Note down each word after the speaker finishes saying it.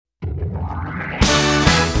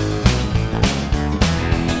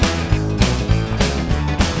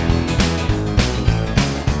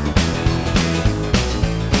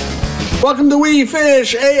Welcome to We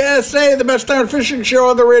Fish ASA, the best darn fishing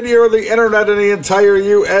show on the radio, the internet, and the entire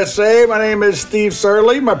USA. My name is Steve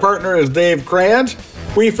Sarley. My partner is Dave Kranz.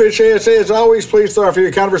 We Fish ASA is always pleased to offer you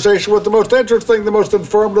a conversation with the most interesting, the most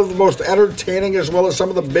informative, the most entertaining, as well as some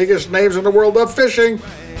of the biggest names in the world of fishing.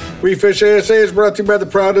 We Fish ASA is brought to you by the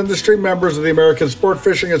proud industry members of the American Sport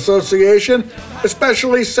Fishing Association,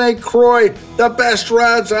 especially St. Croix, the best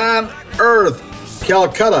rods on earth.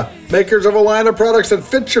 Calcutta, makers of a line of products that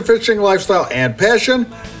fit your fishing lifestyle and passion,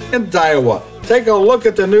 and Daiwa. Take a look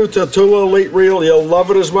at the new Tatula Elite Reel. You'll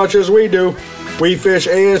love it as much as we do. We Fish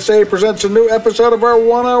ASA presents a new episode of our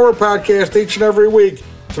 1-hour podcast each and every week.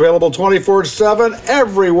 It's available 24/7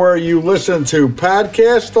 everywhere you listen to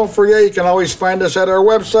podcasts. Don't forget, you can always find us at our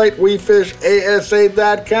website,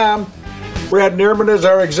 wefishasa.com. Brad Neerman is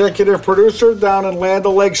our executive producer down in Land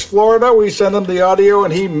O'Lakes, Florida. We send him the audio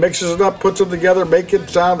and he mixes it up, puts it together, make it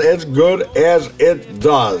sound as good as it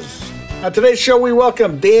does. On today's show, we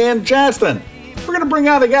welcome Dan Johnston. We're going to bring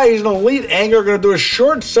on a guy, he's an elite angler, going to do a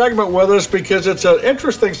short segment with us because it's an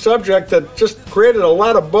interesting subject that just created a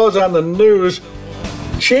lot of buzz on the news.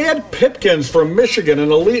 Chad Pipkins from Michigan,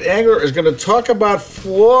 an elite angler, is going to talk about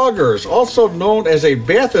floggers, also known as a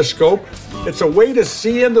bathoscope. It's a way to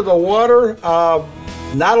see into the water,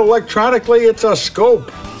 not electronically, it's a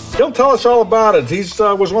scope. He'll tell us all about it. He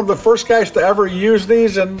was one of the first guys to ever use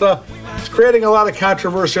these, and it's creating a lot of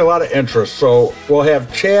controversy, a lot of interest. So we'll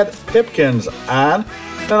have Chad Pipkins on,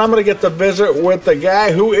 and I'm going to get to visit with the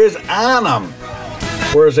guy who is on them.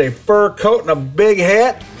 Wears a fur coat and a big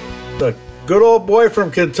hat. The good old boy from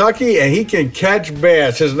Kentucky, and he can catch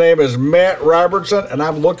bass. His name is Matt Robertson, and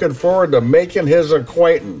I'm looking forward to making his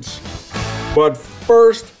acquaintance. But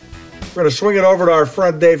first, we're going to swing it over to our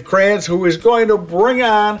friend Dave Kranz, who is going to bring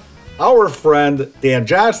on our friend Dan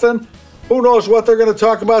Johnston. Who knows what they're going to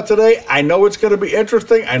talk about today? I know it's going to be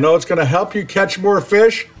interesting. I know it's going to help you catch more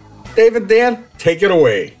fish. Dave and Dan, take it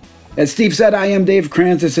away. As Steve said, I am Dave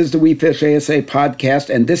Kranz. This is the We Fish ASA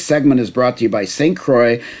podcast, and this segment is brought to you by St.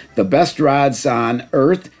 Croix, the best rods on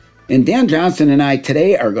earth. And Dan Johnston and I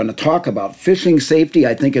today are going to talk about fishing safety.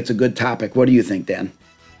 I think it's a good topic. What do you think, Dan?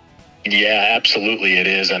 Yeah, absolutely it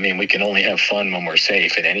is. I mean, we can only have fun when we're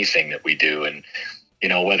safe in anything that we do. And, you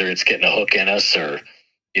know, whether it's getting a hook in us or,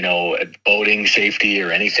 you know, boating safety or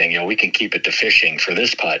anything, you know, we can keep it to fishing for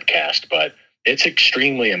this podcast, but it's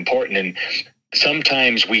extremely important. And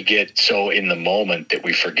sometimes we get so in the moment that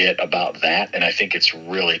we forget about that. And I think it's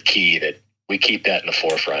really key that we keep that in the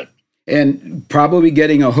forefront. And probably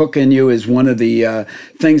getting a hook in you is one of the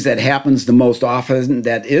things that happens the most often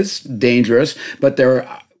that is dangerous, but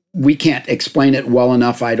we can't explain it well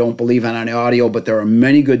enough, I don't believe, on the audio, but there are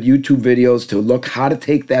many good YouTube videos to look how to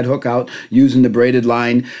take that hook out using the braided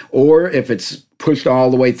line, or if it's pushed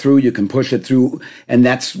all the way through, you can push it through. And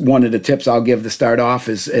that's one of the tips I'll give to start off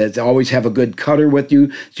is always have a good cutter with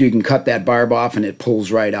you so you can cut that barb off and it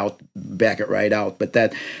pulls right out, back it right out. But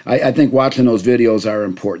that I think watching those videos are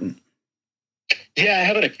important. Yeah,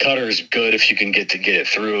 having a cutter is good if you can get it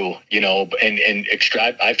through, you know, and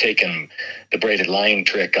extract. I've taken the braided line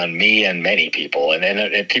trick on me and many people,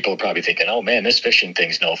 and people are probably thinking, oh man, this fishing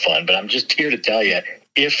thing's no fun. But I'm just here to tell you,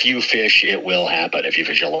 if you fish, it will happen. If you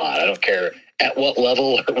fish a lot, I don't care at what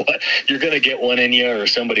level or what, you're going to get one in you, or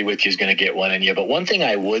somebody with you is going to get one in you. But one thing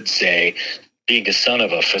I would say, being a son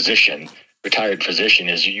of a physician, retired physician,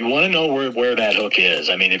 is you want to know where that hook is.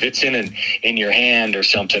 I mean, if it's in your hand or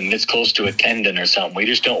something, it's close to a tendon or something. We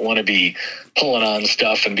just don't want to be pulling on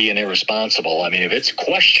stuff and being irresponsible. I mean, if it's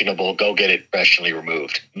questionable, go get it professionally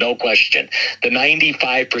removed. No question. The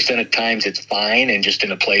 95% of times it's fine and just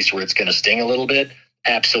in a place where it's going to sting a little bit.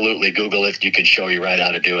 Absolutely. Google it. You can show you right how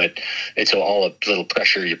to do it. It's all a little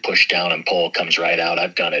pressure you push down and pull comes right out.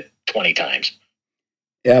 I've done it 20 times.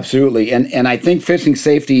 Absolutely. And I think fishing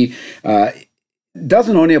safety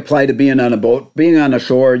doesn't only apply to being on a boat. Being on the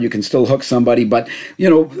shore, you can still hook somebody. But, you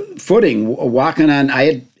know, footing, walking on,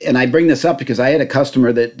 and I bring this up because I had a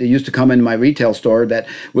customer that used to come in my retail store that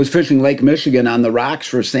was fishing Lake Michigan on the rocks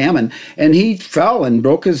for salmon, and he fell and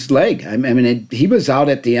broke his leg. I mean, he was out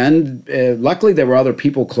at the end. Luckily, there were other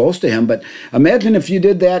people close to him, but imagine if you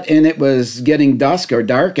did that and it was getting dusk or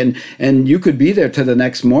dark, and you could be there to the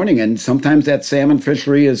next morning, and sometimes that salmon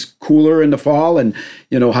fishery is cooler in the fall, and,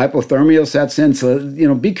 you know, hypothermia sets in. So, you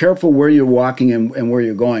know, be careful where you're walking and where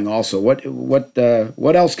you're going also.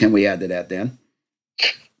 What else can we add to that, Dan?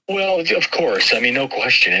 Well, of course. I mean, no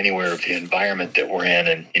question anywhere of the environment that we're in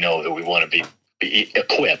and, you know, that we want to be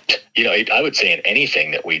equipped. You know, I would say in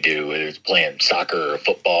anything that we do, whether it's playing soccer or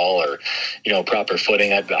football or, you know, proper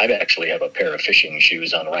footing. I actually have a pair of fishing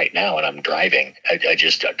shoes on right now and I'm driving. I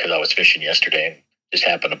just, because I was fishing yesterday and just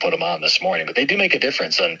happened to put them on this morning, but they do make a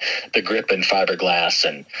difference on the grip and fiberglass.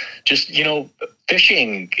 And just,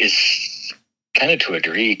 fishing is kind of, to a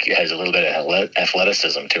degree, has a little bit of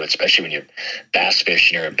athleticism to it, especially when you're bass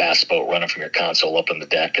fishing or a bass boat running from your console up on the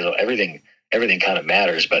deck. Everything kind of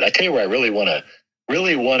matters. But I tell you where I really want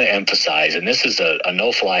to emphasize, and this is a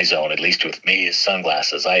no-fly zone, at least with me, is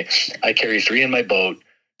sunglasses. I carry 3 in my boat,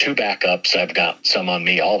 2 backups. I've got some on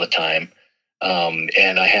me all the time,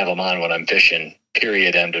 and I have them on when I'm fishing.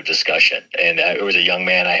 Period. End of discussion. And it was a young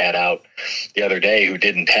man I had out the other day who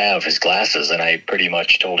didn't have his glasses, and I pretty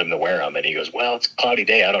much told him to wear them. And he goes, "Well, it's a cloudy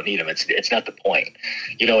day. I don't need them." It's not the point.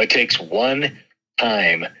 It takes one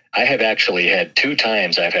time. I have actually had 2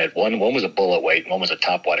 times. I've had one was a bullet weight, and one was a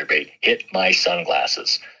topwater bait, hit my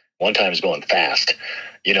sunglasses. One time is going fast.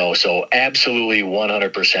 So absolutely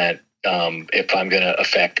 100%. If I'm going to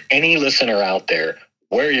affect any listener out there,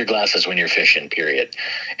 wear your glasses when you're fishing, period.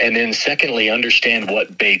 And then secondly, understand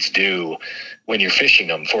what baits do when you're fishing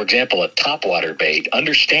them. For example, a topwater bait,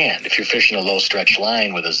 understand if you're fishing a low stretch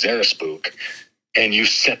line with a Zaraspook and you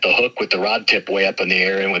set the hook with the rod tip way up in the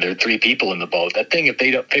air and when there are 3 people in the boat, that thing, if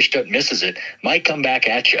fish misses it, might come back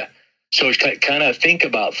at you. So kind of think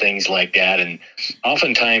about things like that. And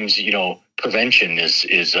oftentimes, prevention is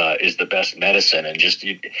the best medicine. And just,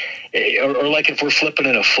 or like if we're flipping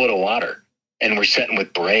in a foot of water, and we're setting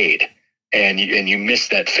with braid, and you miss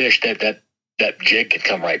that fish, that jig can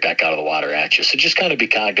come right back out of the water at you. So just kind of be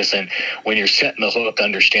cognizant when you're setting the hook.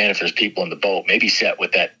 Understand if there's people in the boat. Maybe set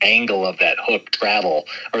with that angle of that hook travel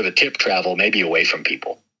or the tip travel, maybe away from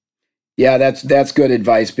people. Yeah, that's good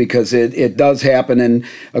advice, because it does happen. And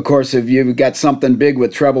of course, if you've got something big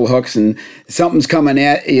with treble hooks and something's coming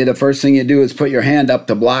at you, the first thing you do is put your hand up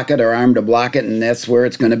to block it or arm to block it, and that's where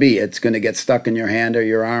it's going to be. It's going to get stuck in your hand or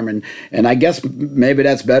your arm. And I guess maybe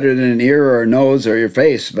that's better than an ear or a nose or your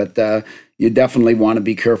face, but you definitely want to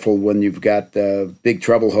be careful when you've got big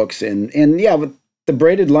treble hooks. And yeah, but the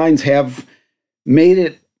braided lines have made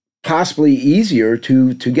it possibly easier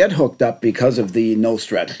to get hooked up because of the no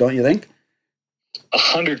stretch, don't you think?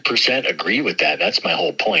 100% agree with that. That's my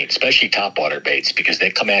whole point, especially topwater baits, because they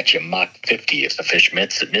come at you Mach 50 if the fish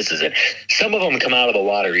misses it. Some of them come out of the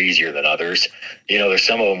water easier than others. There's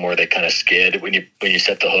some of them where they kind of skid when you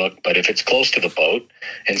set the hook, but if it's close to the boat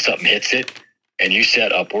and something hits it and you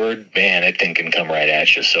set upward, man, that thing can come right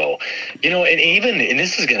at you. So, and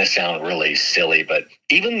this is going to sound really silly, but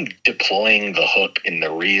even deploying the hook in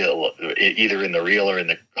the reel, either in the reel or in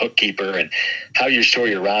the hook keeper, and how you store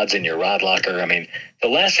your rods in your rod locker. I mean, the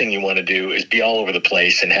last thing you want to do is be all over the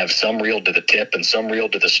place and have some reel to the tip and some reel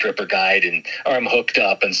to the stripper guide or I'm hooked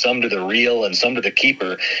up, and some to the reel and some to the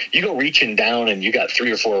keeper. You go reaching down and you got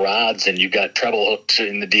 3 or 4 rods and you got treble hooks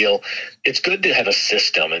in the deal. It's good to have a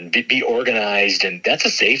system and be organized, and that's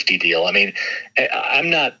a safety deal. I mean, I'm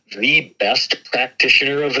not the best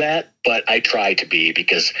practitioner of that, but I try to be,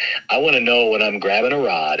 because I want to know when I'm grabbing a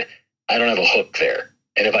rod, I don't have a hook there.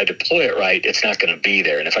 And if I deploy it right, it's not going to be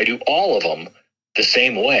there. And if I do all of them the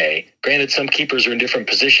same way, granted, some keepers are in different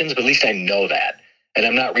positions, but at least I know that. And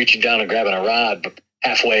I'm not reaching down and grabbing a rod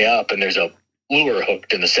halfway up and there's a lure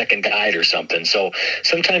hooked in the second guide or something. So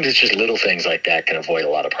sometimes it's just little things like that can avoid a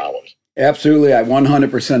lot of problems. Absolutely. I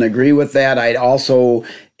 100% agree with that. I'd also,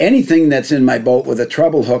 anything that's in my boat with a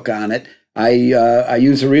treble hook on it, I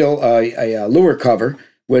use a lure cover,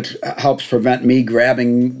 which helps prevent me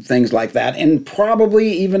grabbing things like that. And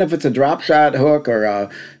probably even if it's a drop shot hook or a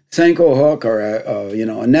Senko hook or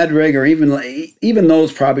a Ned rig, or even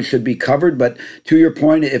those probably should be covered. But to your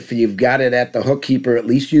point, if you've got it at the hook keeper, at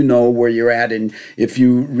least you know where you're at. And if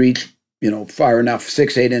you reach far enough,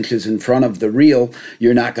 6-8 inches in front of the reel,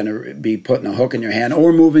 you're not going to be putting a hook in your hand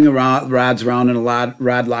or moving rods around in a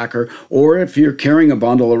rod locker. Or if you're carrying a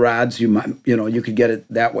bundle of rods, you might, you could get it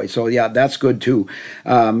that way. So yeah, that's good too.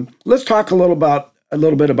 Let's talk a little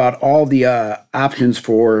bit about all the options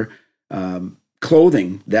for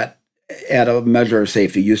clothing that add a measure of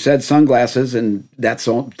safety. You said sunglasses, and that's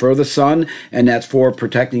for the sun, and that's for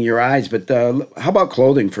protecting your eyes. But how about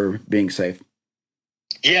clothing for being safe?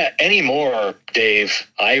 Yeah, anymore, Dave,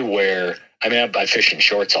 I fish in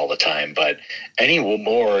shorts all the time, but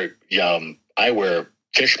anymore, I wear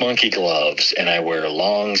fish monkey gloves, and I wear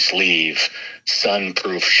long sleeve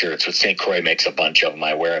sun-proof shirts, which St. Croix makes a bunch of them.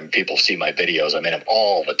 I wear them. People see my videos. I'm in them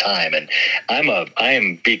all the time. And I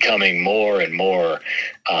am becoming more and more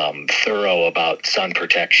thorough about sun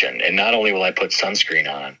protection. And not only will I put sunscreen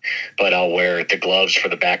on, but I'll wear the gloves for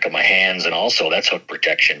the back of my hands. And also that's hook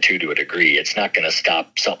protection too, to a degree. It's not going to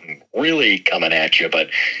stop something really coming at you, but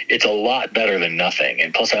it's a lot better than nothing.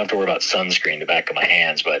 And plus I don't have to worry about sunscreen, the back of my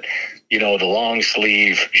hands. But the long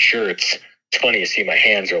sleeve shirts, It's funny, you see my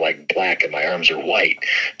hands are like black and my arms are white.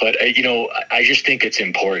 But, I just think it's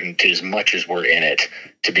important, as much as we're in it,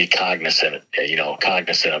 to be cognizant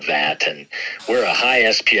of that. And wear a high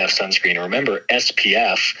SPF sunscreen. And remember,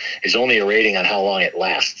 SPF is only a rating on how long it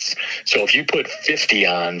lasts. So if you put 50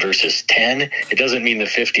 on versus 10, it doesn't mean the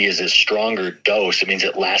 50 is a stronger dose. It means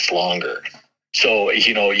it lasts longer. So,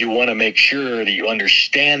 you want to make sure that you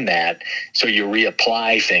understand that, so you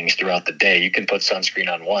reapply things throughout the day. You can put sunscreen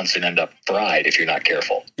on once and end up fried if you're not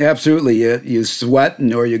careful. Absolutely. You sweat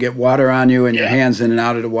or you get water on you and your hands in and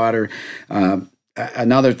out of the water.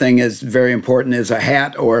 Another thing is very important is a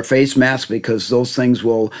hat or a face mask, because those things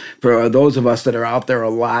will, for those of us that are out there a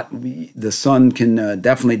lot, the sun can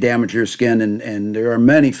definitely damage your skin. And there are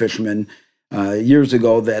many fishermen years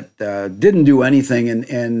ago that didn't do anything,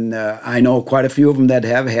 and I know quite a few of them that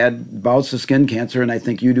have had bouts of skin cancer, and I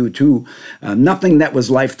think you do too. Nothing that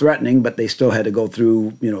was life-threatening, but they still had to go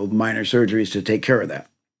through minor surgeries to take care of that.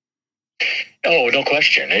 Oh, no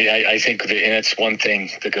question. I think and it's one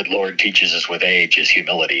thing the good Lord teaches us with age is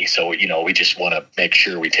humility. So, we just want to make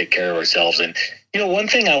sure we take care of ourselves. And, one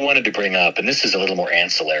thing I wanted to bring up, and this is a little more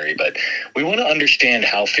ancillary, but we want to understand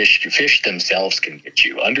how fish themselves can get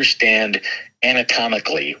you. Understand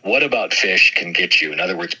anatomically what about fish can get you. In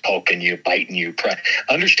other words, poking you, biting you.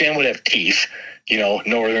 Understand what have teeth.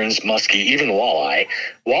 Northerns, muskie, even walleye.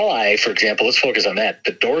 Walleye, for example, let's focus on that.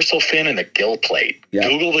 The dorsal fin and the gill plate. Yeah.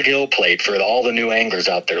 Google the gill plate for all the new anglers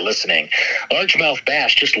out there listening. Largemouth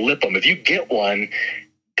bass, just lip them. If you get one,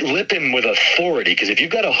 lip him with authority, because if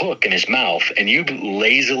you've got a hook in his mouth and you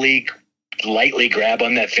lightly grab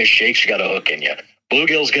on that fish shakes, you got a hook in you.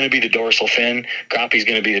 Bluegill's going to be the dorsal fin. Crappie's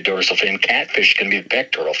going to be the dorsal fin. Catfish is going to be the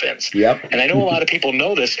pectoral fins. Yep. And I know a lot of people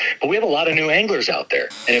know this, but we have a lot of new anglers out there.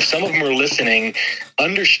 And if some of them are listening,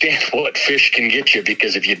 understand what fish can get you,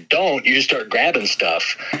 because if you don't, you just start grabbing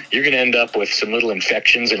stuff, you're going to end up with some little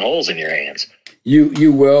infections and holes in your hands.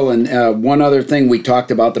 You will. And one other thing, we talked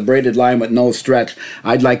about the braided line with no stretch.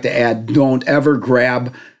 I'd like to add, don't ever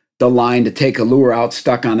grab the line to take a lure out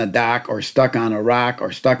stuck on a dock or stuck on a rock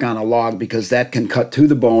or stuck on a log, because that can cut to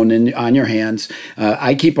the bone on your hands.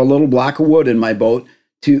 I keep a little block of wood in my boat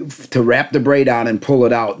to wrap the braid on and pull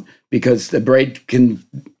it out, because the braid can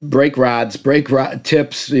break rods,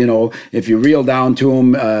 tips. If you reel down to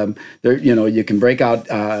them, you can break out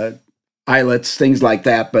eyelets, things like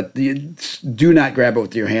that. But do not grab it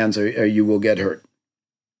with your hands, or you will get hurt.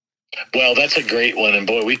 Well, that's a great one. And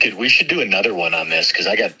boy, we should do another one on this, because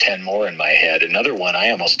I got 10 more in my head. Another one,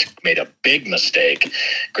 I almost made a big mistake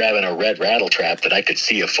grabbing a red rattle trap that I could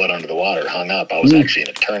see a foot under the water hung up. I was actually in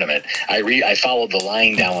a tournament. I followed the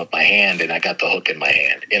line down with my hand, and I got the hook in my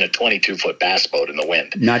hand in a 22-foot bass boat in the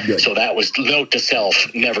wind. Not good. So that was note to self,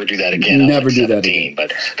 never do that again. Never do that again.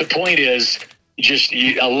 But the point is,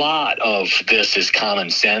 a lot of this is common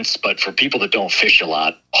sense, but for people that don't fish a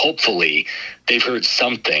lot, hopefully they've heard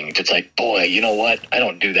something that's like, boy, you know what? I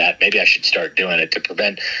don't do that. Maybe I should start doing it to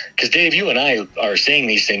prevent. Because Dave, you and I are saying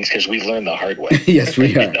these things because we've learned the hard way. Yes,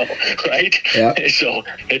 we are. Right? Yeah. So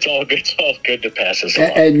it's all good to pass this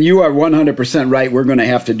along. And you are 100% right. We're going to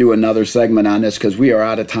have to do another segment on this, because we are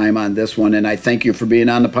out of time on this one. And I thank you for being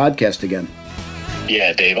on the podcast again.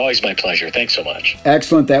 Yeah, Dave, always my pleasure. Thanks so much.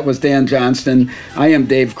 Excellent. That was Dan Johnston. I am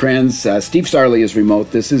Dave Krenz. Steve Sarley is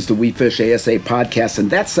remote. This is the We Fish ASA podcast, and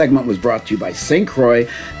that segment was brought to you by St. Croix,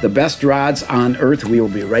 the best rods on earth. We will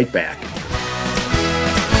be right back.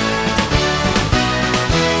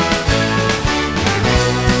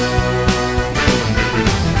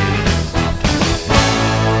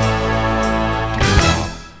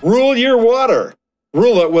 Rule your water.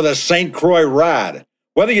 Rule it with a St. Croix rod.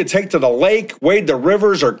 Whether you take to the lake, wade the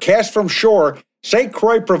rivers, or cast from shore, St.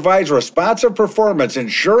 Croix provides responsive performance,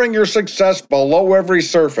 ensuring your success below every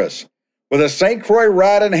surface. With a St. Croix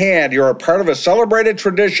rod in hand, you're a part of a celebrated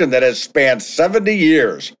tradition that has spanned 70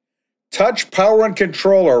 years. Touch, power, and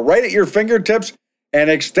control are right at your fingertips and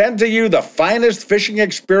extend to you the finest fishing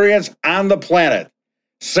experience on the planet.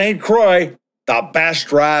 St. Croix, the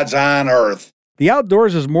best rods on earth. The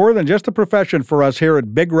outdoors is more than just a profession for us here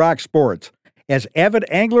at Big Rock Sports. As avid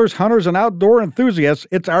anglers, hunters, and outdoor enthusiasts,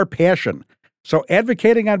 it's our passion. So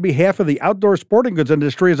advocating on behalf of the outdoor sporting goods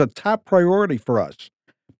industry is a top priority for us.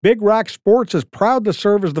 Big Rock Sports is proud to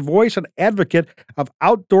serve as the voice and advocate of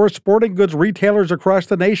outdoor sporting goods retailers across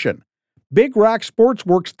the nation. Big Rock Sports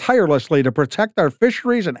works tirelessly to protect our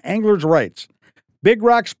fisheries and anglers' rights. Big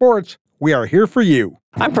Rock Sports, we are here for you.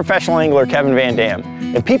 I'm professional angler Kevin Van Dam,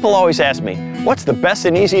 and people always ask me, what's the best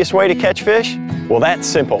and easiest way to catch fish? Well, that's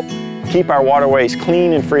simple. Keep our waterways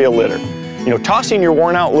clean and free of litter. Tossing your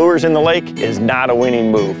worn-out lures in the lake is not a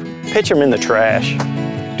winning move. Pitch them in the trash.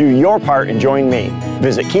 Do your part and join me.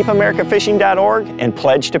 Visit keepamericafishing.org and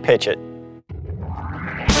pledge to pitch it.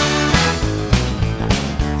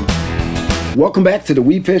 Welcome back to the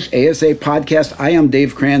We Fish ASA podcast. I am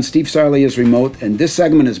Dave Cran. Steve Sarley is remote, and this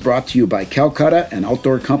segment is brought to you by Calcutta, an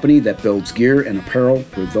outdoor company that builds gear and apparel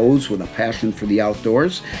for those with a passion for the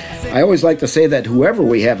outdoors. I always like to say that whoever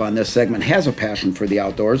we have on this segment has a passion for the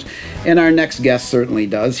outdoors, and our next guest certainly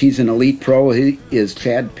does. He's an elite pro. He is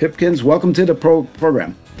Chad Pipkins. Welcome to the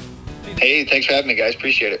program. Hey, thanks for having me, guys.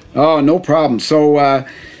 Appreciate it. Oh, no problem. So,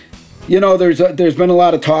 there's been a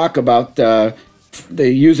lot of talk about they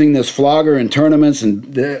using this flogger in tournaments,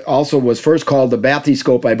 and also was first called the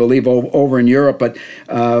Bathyscope, I believe, over in Europe. But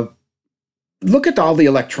look at all the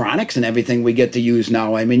electronics and everything we get to use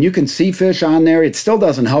now. I mean, you can see fish on there. It still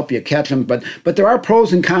doesn't help you catch them, but there are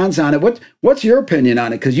pros and cons on it. What's your opinion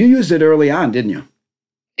on it? Because you used it early on, didn't you?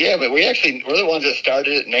 Yeah, but we're the ones that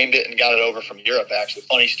started it, named it, and got it over from Europe, actually.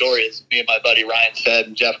 Funny story is me and my buddy Ryan said,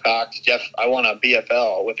 and Jeff Cox, Jeff, I won a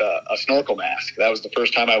BFL with a snorkel mask. That was the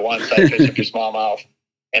first time I won sight fish after smallmouth.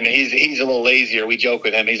 And he's a little lazier. We joke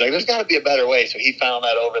with him. He's like, there's got to be a better way. So he found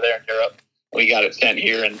that over there in Europe. We got it sent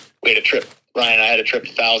here, and we had a trip. Ryan and I had a trip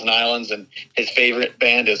to Thousand Islands, and his favorite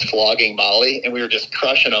band is Flogging Molly, and we were just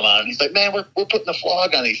crushing them on it. He's like, man, we're putting a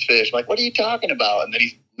flog on these fish. I'm like, what are you talking about? And then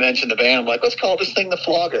he mentioned the band. I'm like, let's call this thing the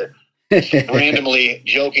Flogger. Randomly,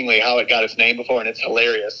 jokingly, how it got its name before, and it's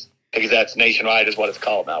hilarious because that's nationwide is what it's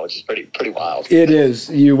called now, which is pretty wild. It is.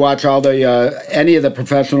 You watch all the any of the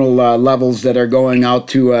professional levels that are going out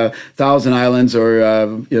to Thousand Islands or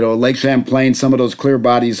Lake Champlain, some of those clear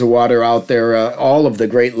bodies of water out there, all of the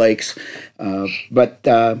Great Lakes. I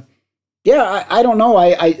don't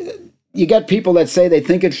know. You get people that say they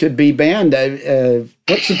think it should be banned.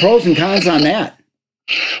 What's the pros and cons on that?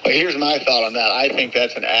 Well, here's my thought on that. I think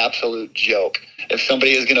that's an absolute joke. If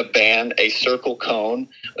somebody is going to ban a circle cone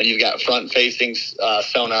when you've got front-facing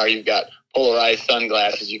sonar, you've got polarized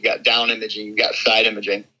sunglasses, you've got down imaging, you've got side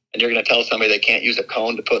imaging, and you're going to tell somebody they can't use a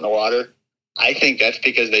cone to put in the water, I think that's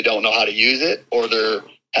because they don't know how to use it or they're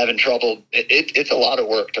having trouble. It's a lot of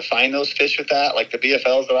work to find those fish with that. Like the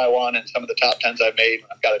BFLs that I won and some of the top 10s I've made,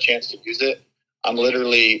 I've got a chance to use it. I'm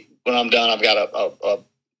literally, when I'm done, I've got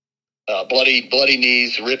a bloody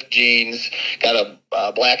knees, ripped jeans, got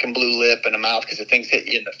a black and blue lip and a mouth because the things hit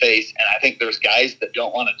you in the face. And I think there's guys that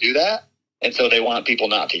don't want to do that, and so they want people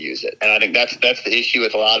not to use it. And I think that's the issue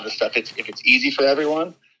with a lot of the stuff. If it's easy for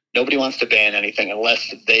everyone, nobody wants to ban anything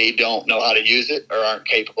unless they don't know how to use it or aren't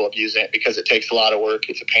capable of using it because it takes a lot of work.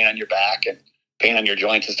 It's a pain on your back and pain on your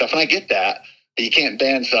joints and stuff. And I get that, but you can't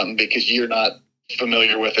ban something because you're not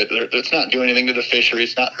familiar with it. It's not doing anything to the fishery.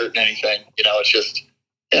 It's not hurting anything. It's just...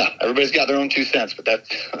 Yeah, everybody's got their own 2 cents, but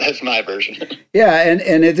that's my version. Yeah,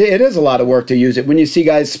 and it is a lot of work to use it. When you see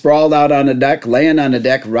guys sprawled out on the deck, laying on the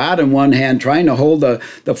deck, rod in one hand, trying to hold the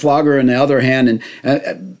flogger in the other hand,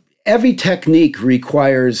 and every technique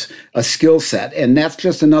requires a skill set, and that's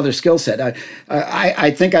just another skill set.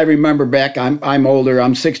 I think I remember back. I'm older.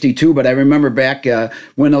 I'm 62, but I remember back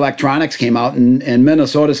when electronics came out, and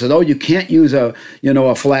Minnesota said, "Oh, you can't use a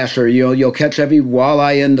flasher. You'll catch every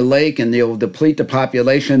walleye in the lake, and you'll deplete the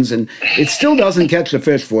populations." And it still doesn't catch the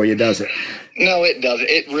fish for you, does it? No, it doesn't.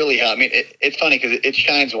 It really helps. I mean, it's funny because it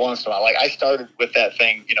shines once in a while. Like I started with that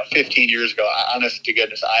thing, 15 years ago. Honest to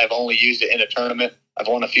goodness, I have only used it in a tournament. I've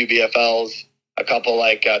won a few BFLs, a couple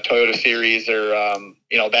like Toyota Series or,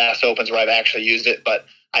 Bass Opens where I've actually used it, but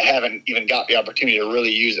I haven't even got the opportunity to really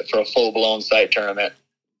use it for a full-blown sight tournament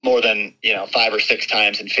more than, 5 or 6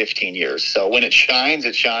 times in 15 years. So when it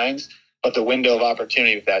shines, but the window of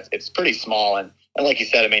opportunity with that, it's pretty small. And like you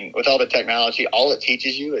said, I mean, with all the technology, all it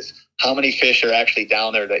teaches you is how many fish are actually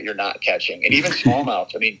down there that you're not catching. And even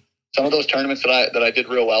smallmouth. I mean, some of those tournaments that I did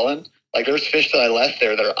real well in, like there's fish that I left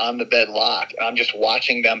there that are on the bed lock, and I'm just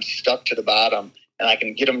watching them stuck to the bottom, and I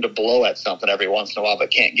can get them to blow at something every once in a while,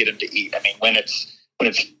 but can't get them to eat. I mean, when it's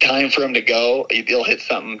time for them to go, they'll hit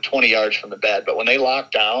something 20 yards from the bed. But when they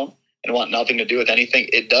lock down and want nothing to do with anything,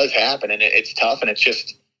 it does happen, and it's tough, and it's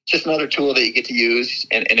just another tool that you get to use,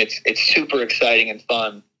 and it's super exciting and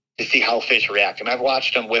fun to see how fish react. And I've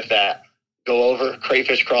watched them with that go over.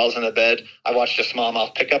 Crayfish crawls in the bed. I watched a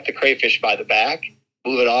smallmouth pick up the crayfish by the back,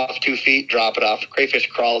 move it off 2 feet, drop it off. Crayfish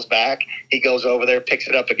crawls back. He goes over there, picks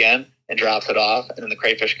it up again, and drops it off, and then the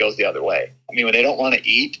crayfish goes the other way. I mean, when they don't want to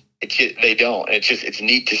eat, they don't. It's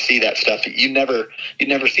neat to see that stuff. You'd never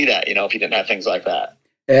see that, if you didn't have things like that.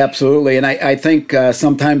 Absolutely, and I think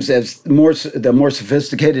sometimes as the more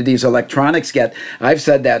sophisticated these electronics get, I've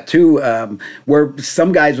said that too, where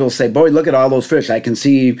some guys will say, "Boy, look at all those fish! I can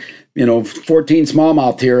see, 14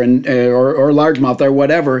 smallmouth here and or largemouth or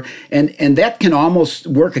whatever," and that can almost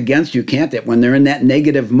work against you, can't it? When they're in that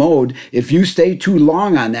negative mode, if you stay too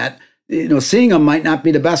long on that, seeing them might not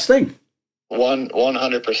be the best thing.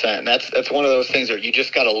 100%. That's one of those things where you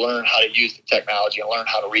just got to learn how to use the technology and learn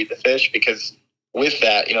how to read the fish, because with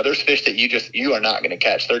that, there's fish that you are not going to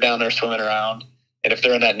catch. They're down there swimming around. And if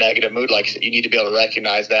they're in that negative mood, like you need to be able to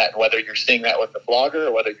recognize that. And whether you're seeing that with the flogger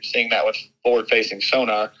or whether you're seeing that with forward-facing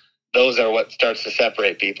sonar, those are what starts to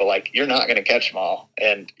separate people. Like, you're not going to catch them all.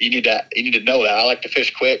 And you need to know that. I like to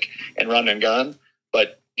fish quick and run and gun,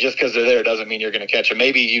 but just because they're there doesn't mean you're going to catch them.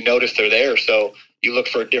 Maybe you notice they're there, so you look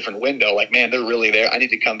for a different window. Like, man, they're really there. I need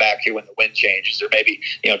to come back here when the wind changes, or maybe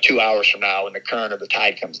 2 hours from now when the current or the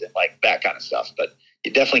tide comes in, like that kind of stuff. But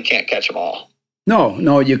you definitely can't catch them all.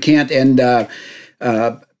 No, you can't. And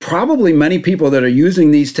probably many people that are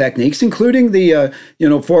using these techniques, including the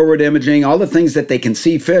forward imaging, all the things that they can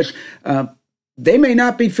see fish, they may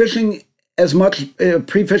not be fishing as much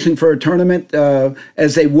pre-fishing for a tournament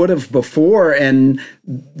as they would have before, and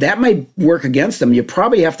that might work against them. You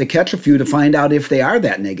probably have to catch a few to find out if they are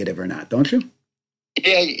that negative or not, don't you?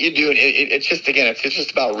 Yeah, you do. It's just, again, it's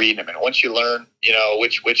just about reading them. And once you learn,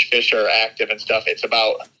 which fish are active and stuff, it's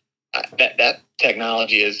about that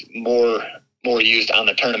technology is more used on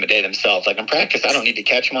the tournament day themselves. Like in practice, I don't need to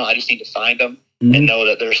catch them all. I just need to find them and know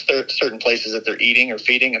that there's certain places that they're eating or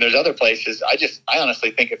feeding, and there's other places. I honestly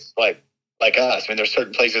think it's like us. I mean, there's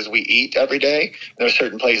certain places we eat every day, and there's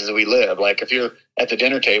certain places we live. Like if you're at the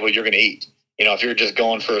dinner table, you're going to eat. If you're just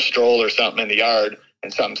going for a stroll or something in the yard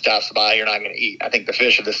and something stops by, you're not going to eat. I think the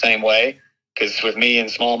fish are the same way, because with me and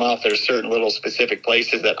smallmouth, there's certain little specific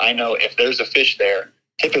places that I know if there's a fish there,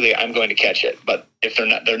 typically I'm going to catch it. But if they're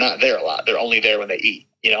not there a lot. They're only there when they eat.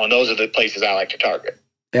 And those are the places I like to target.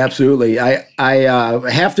 Absolutely. I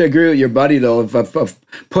have to agree with your buddy, though, of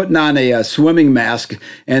putting on a swimming mask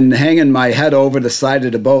and hanging my head over the side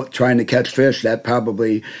of the boat trying to catch fish. That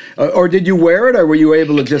probably, or did you wear it, or were you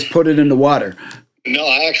able to just put it in the water? No,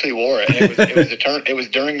 I actually wore it. It was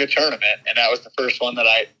during the tournament, and that was the first one that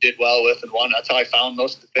I did well with and won. That's how I found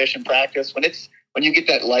most of the fish in practice. When you get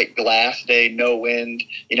that light glass day, no wind,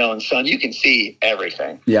 and sun, you can see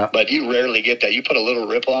everything. Yeah. But you rarely get that. You put a little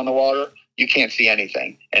ripple on the water, you can't see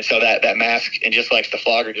anything. And so that mask, and just like the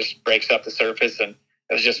flogger, just breaks up the surface. And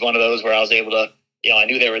it was just one of those where I was able to, I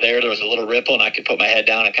knew they were there. There was a little ripple, and I could put my head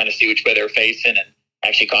down and kind of see which way they were facing. And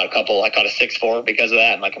actually caught a couple. I caught a 6.4 because of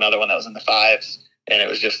that, and like another one that was in the 5s. And it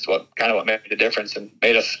was just what made the difference and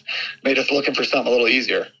made us looking for something a little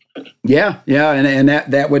easier. Yeah, and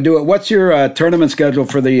that would do it. What's your tournament schedule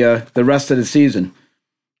for the rest of the season?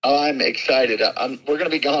 Oh, I'm excited. We're going to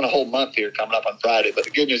be gone a whole month here coming up on Friday, but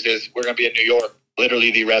the good news is we're going to be in New York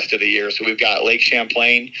literally the rest of the year. So we've got Lake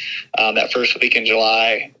Champlain that first week in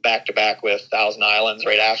July, back-to-back with Thousand Islands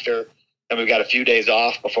right after. Then we've got a few days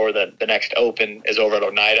off before the next Open is over at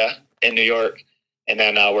Oneida in New York. And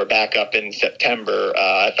then we're back up in September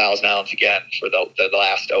at Thousand Islands again for the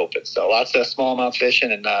last Open. So lots of smallmouth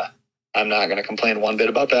fishing, and I'm not going to complain one bit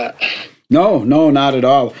about that. No, not at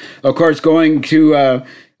all. Of course, going to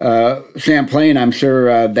Champlain, I'm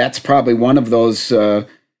sure that's probably one of those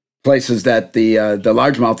places that the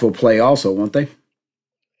largemouth will play also, won't they?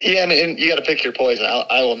 Yeah, and you got to pick your poison.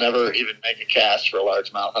 I will never even make a cast for a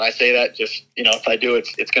largemouth. And I say that just, if I do,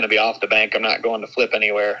 it's going to be off the bank. I'm not going to flip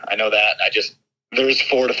anywhere. I know that. There's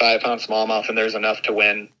 4 to 5 pound smallmouth, and there's enough to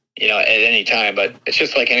win, at any time. But it's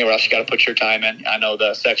just like anywhere else. You got to put your time in. I know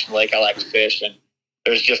the section lake I like to fish, and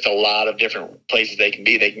there's just a lot of different places they can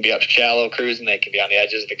be. They can be up shallow cruising. They can be on the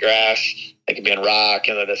edges of the grass. They can be in rock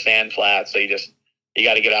and the sand flats. So you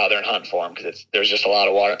got to get out there and hunt for them, because there's just a lot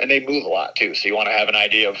of water, and they move a lot too. So you want to have an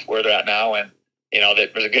idea of where they're at now, and that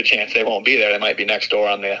there's a good chance they won't be there. They might be next door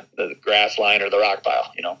on the grass line or the rock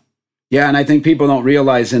pile. Yeah, and I think people don't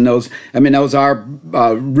realize those are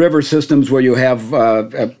river systems where you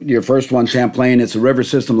have your first one, Champlain. It's a river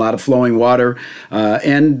system, a lot of flowing water,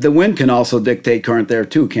 and the wind can also dictate current there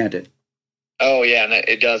too, can't it? Oh, yeah, and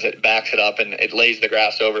it does. It backs it up, and it lays the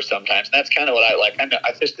grass over sometimes. And that's kind of what I like.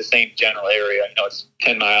 I fish the same general area. It's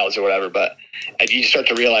 10 miles or whatever, but you start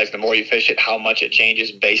to realize the more you fish it, how much it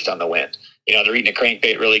changes based on the wind. They're eating a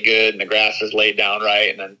crankbait really good, and the grass is laid down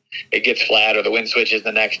right, and then it gets flat, or the wind switches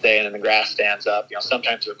the next day, and then the grass stands up.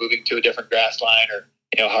 Sometimes they're moving to a different grass line or,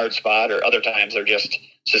 hard spot, or other times they're just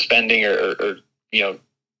suspending or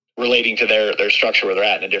relating to their structure where they're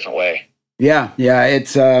at in a different way. Yeah,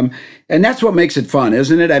 it's and that's what makes it fun,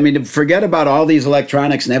 isn't it? I mean, forget about all these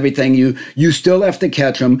electronics and everything. You still have to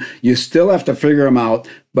catch them. You still have to figure them out.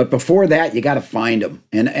 But before that, you got to find them.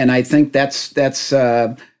 And I think that's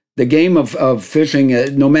the game of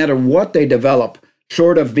fishing. No matter what they develop,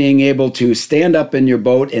 short of being able to stand up in your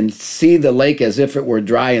boat and see the lake as if it were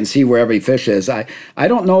dry and see where every fish is, I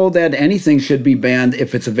don't know that anything should be banned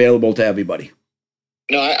if it's available to everybody.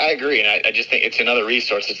 No, I agree, and I just think it's another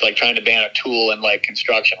resource. It's like trying to ban a tool in like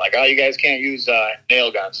construction. Like, oh, you guys can't use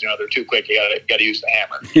nail guns. They're too quick. You got to use the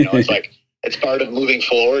hammer. It's like it's part of moving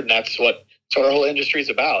forward, and that's what our whole industry is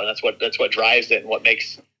about. And that's what drives it, and what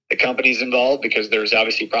makes the companies involved, because there's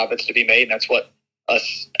obviously profits to be made, and that's what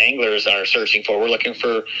us anglers are searching for. We're looking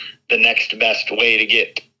for the next best way to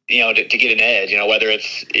get to get an edge. Whether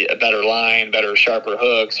it's a better line, better sharper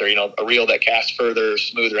hooks, or a reel that casts further,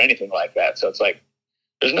 smoother, anything like that. So it's like,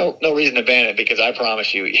 there's no reason to ban it, because I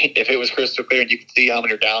promise you, if it was crystal clear and you could see how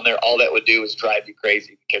many are down there, all that would do is drive you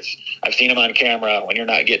crazy, because I've seen them on camera when you're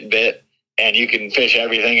not getting bit and you can fish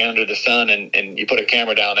everything under the sun, and you put a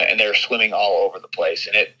camera down there and they're swimming all over the place,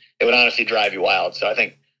 and it would honestly drive you wild. So I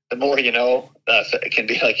think the more you know, it can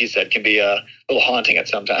be, like you said, can be a little haunting at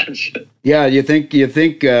sometimes. Yeah, you think you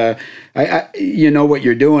know what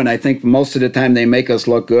you're doing. I think most of the time they make us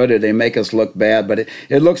look good or they make us look bad, but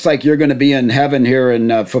it looks like you're going to be in heaven here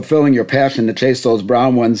and fulfilling your passion to chase those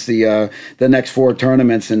brown ones the next 4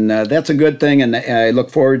 tournaments, and that's a good thing, and I look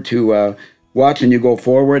forward to watching you go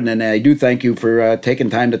forward, and I do thank you for taking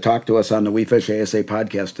time to talk to us on the We Fish ASA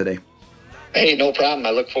podcast today. Hey, no problem. I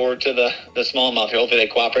look forward to the smallmouth here. Hopefully they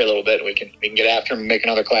cooperate a little bit and we can get after them and make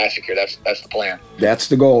another classic here. That's the plan. That's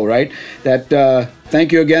the goal, right?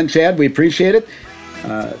 Thank you again, Chad. We appreciate it.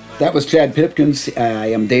 That was Chad Pipkins. I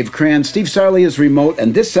am Dave Kranz. Steve Sarley is remote,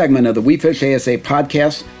 and this segment of the We Fish ASA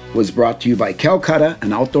podcast was brought to you by Calcutta,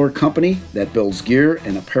 an outdoor company that builds gear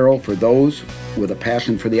and apparel for those with a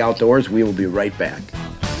passion for the outdoors. We will be right back.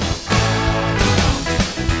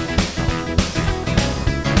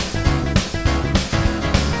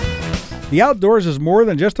 The outdoors is more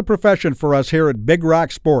than just a profession for us here at Big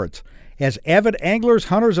Rock Sports. As avid anglers,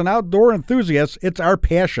 hunters, and outdoor enthusiasts, it's our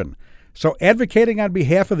passion. So advocating on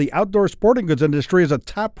behalf of the outdoor sporting goods industry is a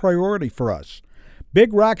top priority for us.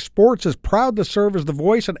 Big Rock Sports is proud to serve as the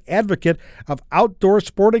voice and advocate of outdoor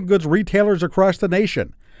sporting goods retailers across the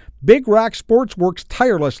nation. Big Rock Sports works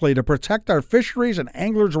tirelessly to protect our fisheries and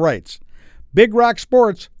anglers' rights. Big Rock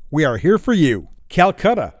Sports, we are here for you.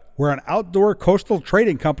 Calcutta, we're an outdoor coastal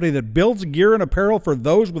trading company that builds gear and apparel for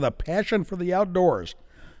those with a passion for the outdoors.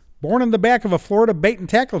 Born in the back of a Florida bait and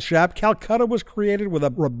tackle shop, Calcutta was created with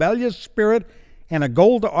a rebellious spirit and a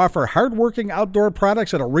goal to offer hardworking outdoor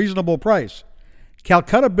products at a reasonable price.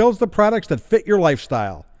 Calcutta builds the products that fit your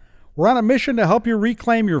lifestyle. We're on a mission to help you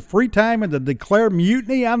reclaim your free time and to declare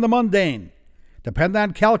mutiny on the mundane. Depend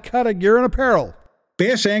on Calcutta Gear and Apparel.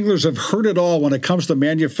 Bass anglers have heard it all when it comes to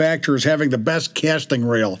manufacturers having the best casting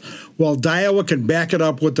reel. Well, Daiwa can back it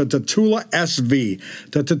up with the Tatula SV.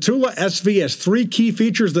 The Tatula SV has 3 key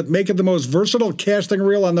features that make it the most versatile casting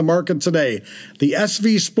reel on the market today. The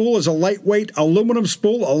SV spool is a lightweight aluminum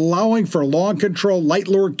spool allowing for long control light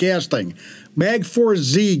lure casting. Mag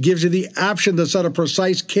 4Z gives you the option to set a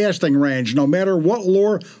precise casting range no matter what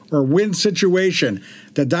lure or wind situation.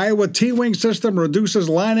 The Daiwa T-Wing system reduces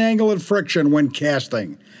line angle and friction when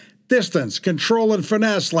casting. Distance, control, and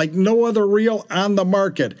finesse like no other reel on the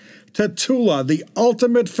market. Tatula, the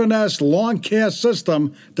ultimate finesse long cast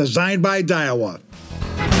system designed by Daiwa.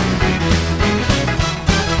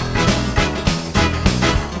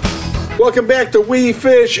 Welcome back to We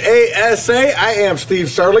Fish ASA. I am Steve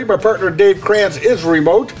Sarley. My partner Dave Kranz is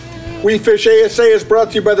remote. We Fish ASA is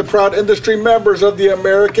brought to you by the proud industry members of the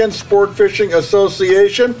American Sport Fishing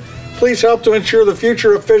Association. Please help to ensure the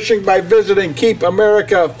future of fishing by visiting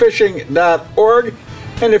keepamericafishing.org.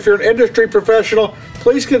 And if you're an industry professional,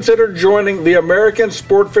 please consider joining the American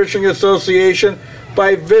Sport Fishing Association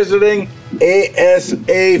by visiting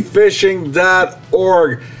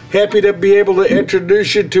asafishing.org. Happy to be able to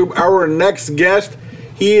introduce you to our next guest.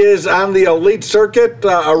 He is on the elite circuit,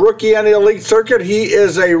 a rookie on the elite circuit. He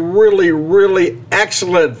is a really, really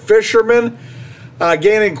excellent fisherman,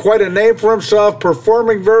 gaining quite a name for himself,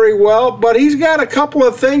 performing very well. But he's got a couple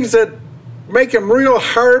of things that make him real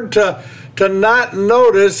hard to not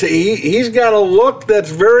notice. He's got a look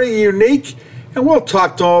that's very unique, and we'll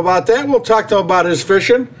talk to him about that. We'll talk to him about his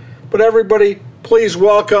fishing. But everybody, please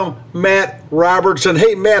welcome Matt Robertson.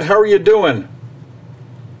 Hey, Matt, how are you doing?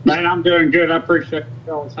 Man, I'm doing good. I appreciate you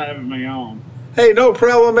fellas having me on. Hey, no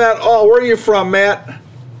problem at all. Where are you from, Matt?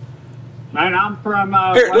 Man, I'm from.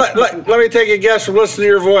 Here, let me take a guess from listening to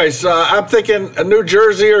your voice. I'm thinking New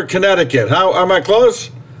Jersey or Connecticut. How am I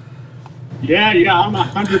close? Yeah, I'm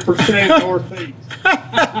 100% northeast.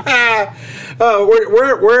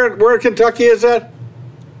 Where in Kentucky is that?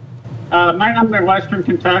 Man, I'm in Western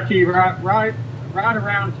Kentucky, right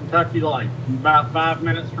around Kentucky Lake, about 5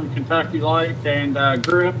 minutes from Kentucky Lake, and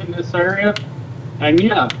grew up in this area. And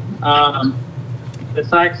yeah,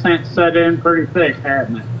 this accent set in pretty thick,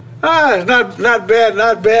 hasn't it? Not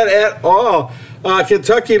bad at all.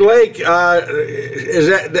 Kentucky Lake is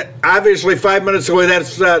that obviously 5 minutes away.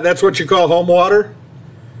 That's what you call home water.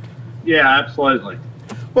 Yeah, absolutely.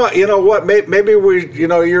 Well, you know what? Maybe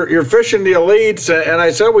you're fishing the elites, and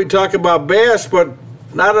I said we talk about bass, but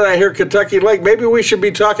now that I hear Kentucky Lake, maybe we should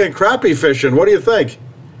be talking crappie fishing. What do you think?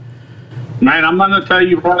 Man, I'm going to tell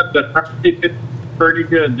you what, the crappie is pretty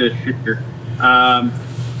good this year.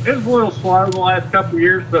 It was a little slow the last couple of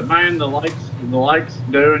years, but man, the lake's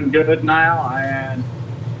doing good now, and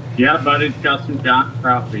yeah, buddy's got some giant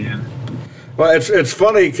crappie in it. Well, it's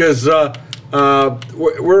funny because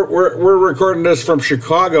we're recording this from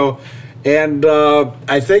Chicago, and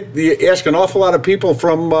I think you ask an awful lot of people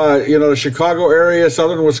from the Chicago area,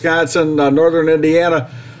 southern Wisconsin, northern Indiana.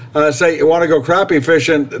 Say you want to go crappie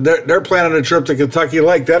fishing, they're planning a trip to Kentucky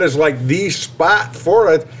Lake. That is like the spot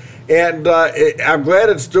for it. And I'm glad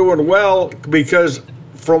it's doing well because,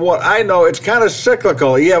 from what I know, it's kind of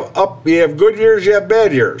cyclical. You have good years, you have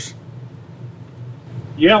bad years.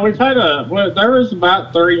 Yeah, we've had there was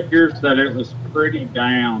about 3 years that it was pretty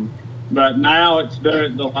down, but now it's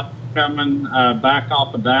good. The light's coming back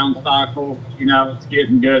off a down cycle. It's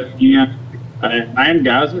getting good again. And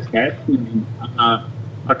guys are catching a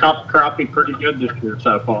couple crappie pretty good this year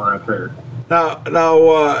so far up here. Now,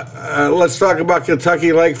 let's talk about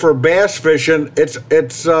Kentucky Lake for bass fishing. Is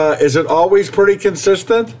it always pretty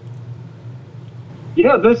consistent?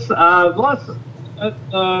 Yeah,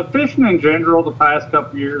 fishing in general the past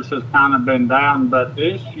couple of years has kind of been down, but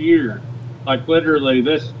this year, like literally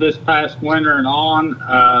this past winter and on,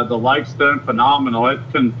 the lake's doing phenomenal. It's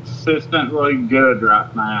consistently good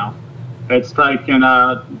right now. It's taken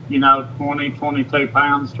 20, 22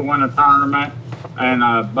 pounds to win a tournament, and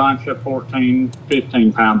a bunch of 14,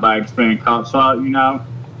 15-pound bags being caught. So,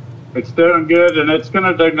 it's doing good, and it's going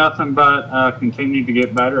to do nothing but continue to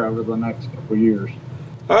get better over the next couple of years.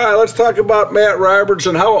 All right, let's talk about Matt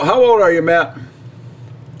Robertson. How old are you, Matt?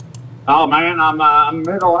 Oh, man, I'm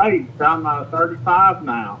middle-aged. I'm 35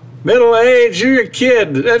 now. Middle-aged? You're a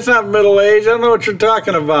kid. That's not middle-aged. I don't know what you're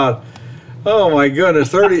talking about. Oh, my goodness,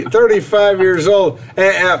 35 years old.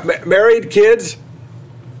 Married, kids?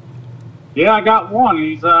 Yeah, I got one.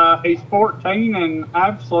 He's 14 and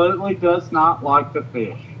absolutely does not like to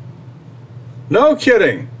fish. No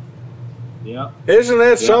kidding. Yep. Isn't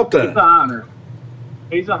that something?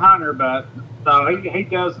 He's a hunter, but so he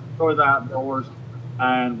does enjoy the outdoors.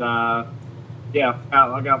 And I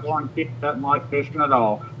got one kid that doesn't like fishing at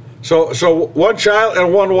all. So one child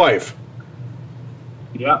and one wife.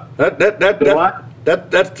 Yep. That's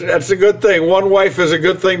a good thing. One wife is a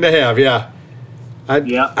good thing to have. Yeah.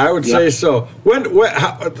 I would say so.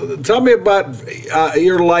 Tell me about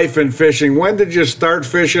your life in fishing. When did you start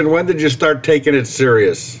fishing? When did you start taking it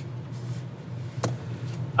serious?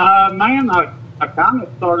 Man, I kind of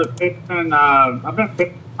started fishing. I've been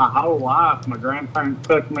fishing my whole life. My grandparents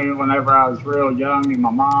took me whenever I was real young, and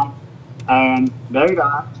my mom. And dude,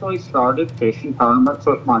 I actually started fishing tournaments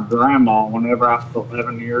with my grandma whenever I was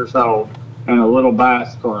 11 years old in a little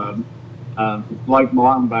bass club. Lake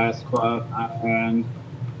Martin Bass Club, and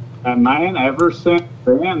man, ever since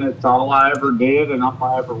then, it's all I ever did and all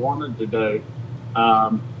I ever wanted to do.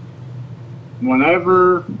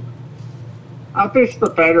 Whenever I fished the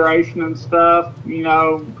Federation and stuff,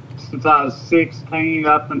 since I was 16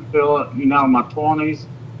 up until my 20s,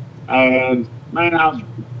 and man,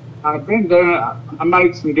 I've been doing it. I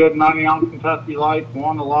made some good money on Kentucky Lake,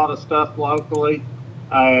 won a lot of stuff locally,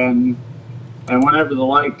 and whenever the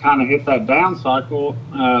lake kind of hit that down cycle,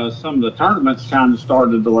 some of the tournaments kind of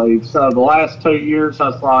started to leave. So the last 2 years, I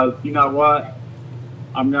was like, you know what?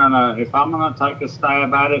 If I'm gonna take a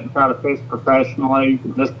stab at it and try to fish professionally,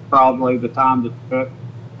 this is probably the time to do it.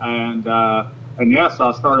 And yes,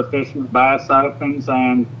 I started fishing the Bass Opens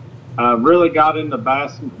and really got into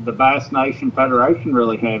the Bass Nation Federation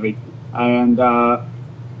really heavy. And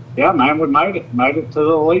yeah, man, we made it to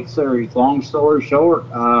the Elite Series. Long story short.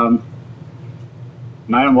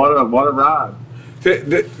 Man, what a ride!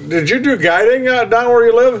 Did you do guiding down where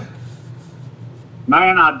you live?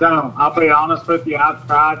 Man, I don't. I'll be honest with you. I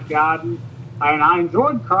tried guiding, and I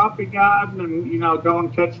enjoyed crappie guiding, and going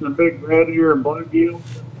catching a big red ear and bluegill.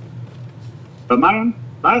 But man,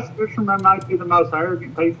 bass fishermen might be the most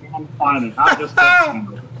arrogant people on the planet. I just can't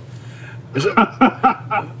handle it.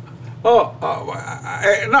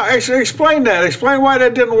 No, actually, explain that. Explain why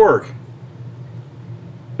that didn't work.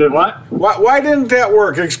 Did what? Why didn't that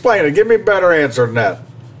work? Explain it. Give me a better answer than that.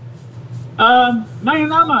 Man,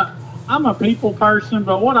 I'm a people person,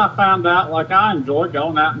 but what I found out, like, I enjoy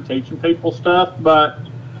going out and teaching people stuff, but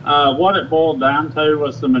what it boiled down to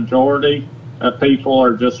was the majority of people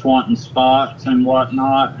are just wanting spots and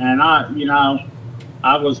whatnot, and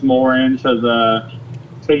I was more into the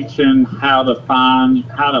teaching how to find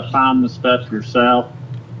the stuff yourself,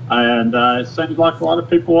 and it seems like a lot of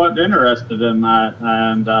people weren't interested in that,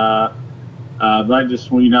 and they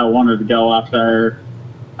just wanted to go out there,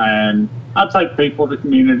 and I take people to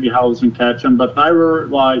community holes and catch them, but they were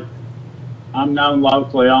like, I'm known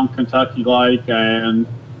locally on Kentucky Lake and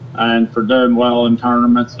for doing well in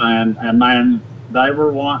tournaments, and man, they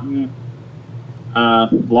were wanting a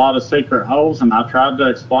lot of secret holes, and I tried to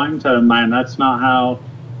explain to them, man, that's not how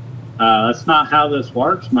this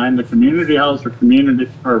works, man. The community holes are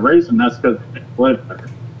community for a reason. That's because they live there.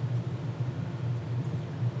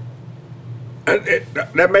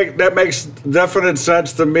 That makes definite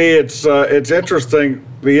sense to me. It's interesting,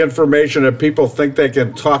 the information that people think they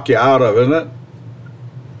can talk you out of, isn't it?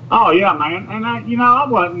 Oh yeah, man. And I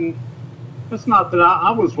wasn't. It's not that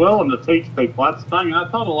I was willing to teach people. That's the thing. I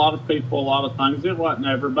taught a lot of people a lot of things. It wasn't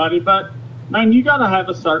everybody, but man, you got to have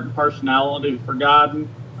a certain personality for guiding,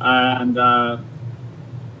 and man,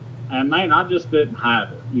 I just didn't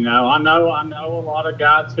have it. I know a lot of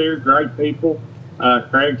guides here, great people.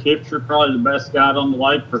 Craig Kipsher, probably the best guide on the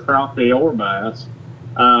lake for crappie or bass.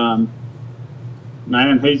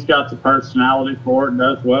 Man, he's got the personality for it and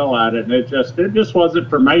does well at it. And it just wasn't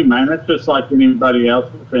for me, man. It's just like anybody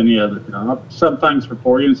else with any other job. Some things are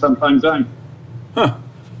for you and some things ain't. Huh.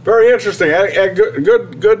 Very interesting.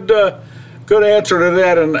 Good answer to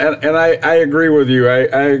that. And I agree with you. I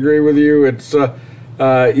agree with you. It's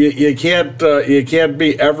you can't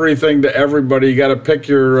be everything to everybody. You got to pick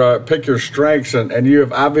your strengths, and you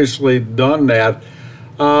have obviously done that.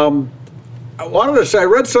 I wanted to say, I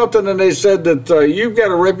read something and they said that you've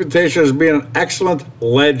got a reputation as being an excellent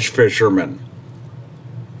ledge fisherman.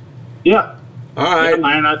 Yeah. All right. Yeah,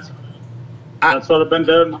 man, that's what I've been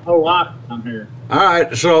doing my whole life down here. All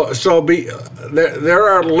right. So there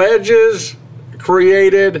are ledges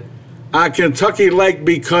created on Kentucky Lake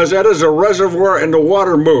because that is a reservoir and the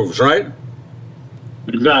water moves, right?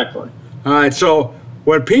 Exactly. All right. So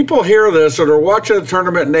when people hear this or they're watching a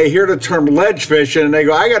tournament and they hear the term ledge fishing and they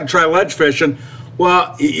go, I got to try ledge fishing.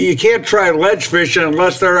 Well, you can't try ledge fishing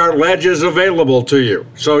unless there are ledges available to you.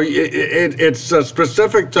 So it's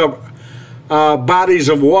specific to bodies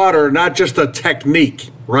of water, not just a technique,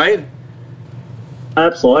 right?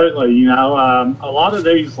 Absolutely. A lot of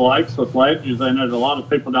these lakes with ledges in it, a lot of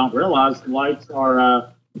people don't realize the lakes are,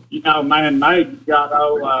 man-made. You got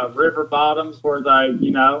river bottoms where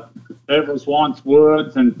there was once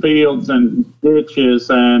woods and fields and ditches,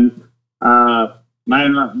 and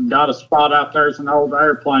man, got a spot out there. It's an old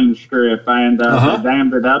airplane strip, and they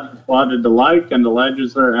dammed it up and flooded the lake, and the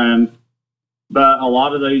ledges are. But a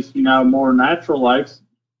lot of these, more natural lakes,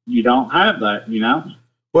 you don't have that,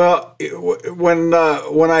 Well, when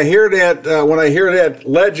I hear that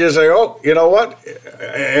ledges, I go, oh, you know what?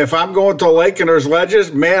 If I'm going to a lake and there's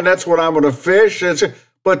ledges, man, that's what I'm going to fish.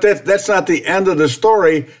 But that's not the end of the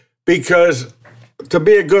story, because to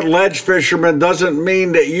be a good ledge fisherman doesn't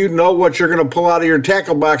mean that you know what you're going to pull out of your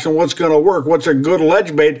tackle box and what's going to work. What's a good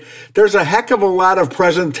ledge bait? There's a heck of a lot of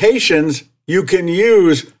presentations you can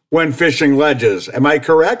use when fishing ledges. Am I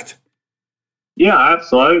correct? Yeah,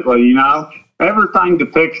 absolutely. Everything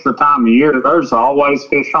depicts the time of year. There's always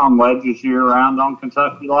fish on ledges year-round on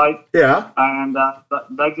Kentucky Lake. Yeah. And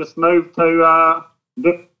they just move to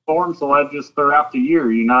different forms of ledges throughout the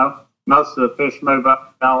year, Most of the fish move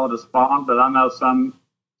up the valley to spawn, but I know some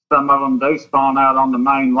of them do spawn out on the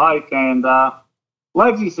main lake. And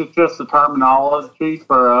ledges is just a terminology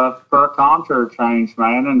for a contour change,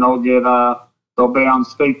 man. And they'll be on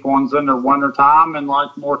steep ones in the wintertime and like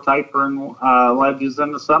more tapering ledges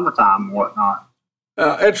in the summertime and whatnot.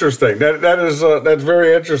 Interesting. That's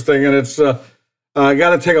very interesting, and it's got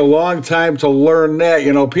to take a long time to learn that.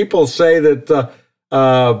 People say that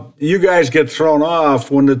you guys get thrown off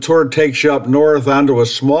when the tour takes you up north onto a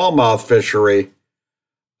smallmouth fishery.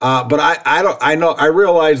 But I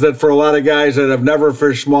realize that for a lot of guys that have never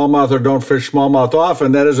fished smallmouth or don't fish smallmouth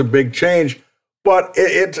often, that is a big change. But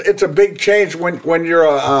it's a big change when you're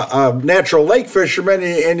a natural lake fisherman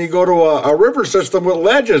and you go to a river system with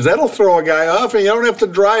ledges. That'll throw a guy off, and you don't have to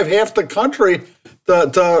drive half the country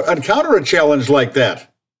to encounter a challenge like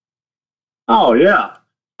that. Oh, yeah.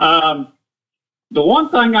 The one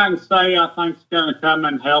thing I can say I think is going to come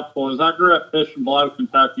in helpful is I grew up fishing below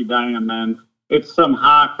Kentucky Dam, and it's some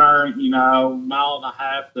high current,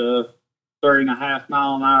 1.5 to 3.5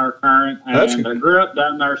 mile an hour current. And I grew up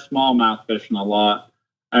down there smallmouth fishing a lot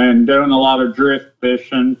and doing a lot of drift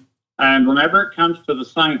fishing. And whenever it comes to the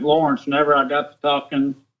St. Lawrence, whenever I got to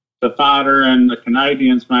talking to Fighter and the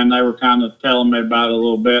Canadians, man, they were kind of telling me about it a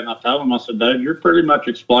little bit. And I told them, I said, Dave, you're pretty much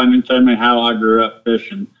explaining to me how I grew up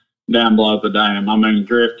fishing down below the dam. I mean,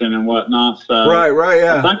 drifting and whatnot. So right,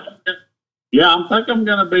 yeah. I think I'm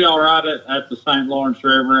going to be all right at the St. Lawrence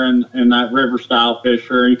River and that river style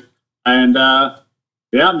fishery. And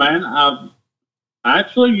man, I've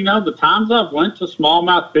actually, the times I've went to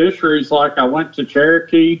smallmouth fisheries, like I went to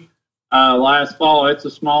Cherokee last fall. It's a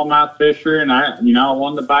smallmouth fishery, and I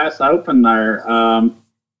won the Bass Open there.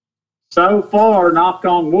 So far, knock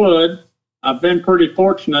on wood, I've been pretty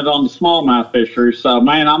fortunate on the smallmouth fishery. So,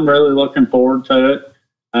 man, I'm really looking forward to it.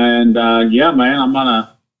 And man, I'm gonna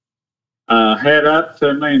head up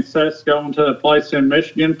to me and Seth's going to a place in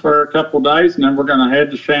Michigan for a couple of days, and then we're going to head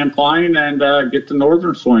to Champlain and get the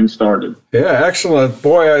Northern Swing started. Yeah, excellent.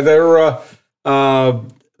 Boy, they're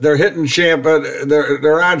hitting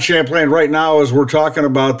they're on Champlain right now as we're talking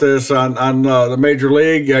about this on the Major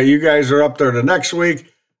League. You guys are up there the next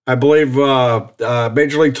week. I believe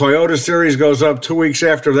Major League Toyota Series goes up 2 weeks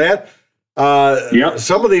after that. Yep.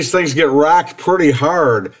 Some of these things get rocked pretty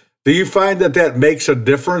hard. Do you find that makes a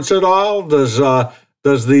difference at all? Does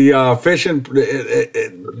the fishing,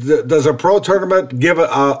 does a pro tournament give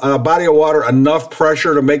a body of water enough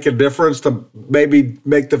pressure to make a difference to maybe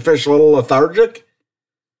make the fish a little lethargic?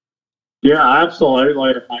 Yeah,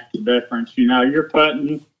 absolutely. It makes a difference. You're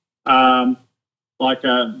putting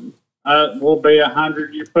will be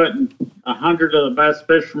 100. You're putting 100 of the best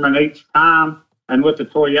fishermen each time, and with the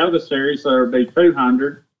Toyota Series, there'll be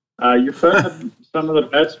 200. You're putting some of the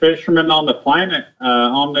best fishermen on the planet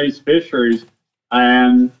on these fisheries,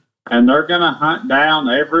 and they're going to hunt down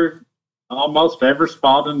almost every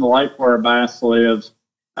spot in the lake where a bass lives.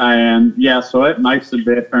 And so it makes a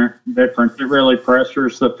difference. It really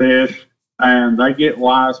pressures the fish, and they get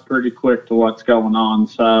wise pretty quick to what's going on.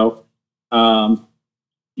 So the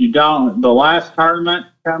last tournament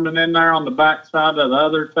coming in there on the backside of the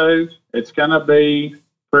other two, it's going to be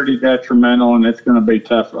pretty detrimental, and it's going to be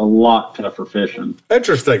a lot tougher fishing.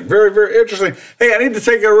 Interesting. Very, very interesting. Hey, I need to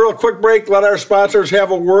take a real quick break, let our sponsors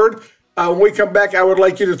have a word. When we come back, I would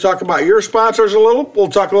like you to talk about your sponsors a little. We'll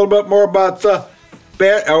talk a little bit more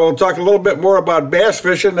about bass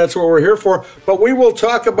fishing. That's what we're here for. But we will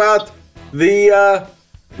talk about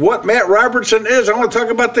what Matt Robertson is. I want to talk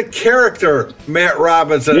about the character Matt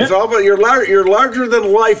Robertson. Yeah. It's all about you're larger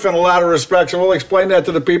than life in a lot of respects, and we'll explain that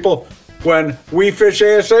to the people when We Fish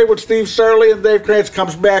ASA with Steve Sarley and Dave Krantz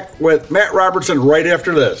comes back with Matt Robertson right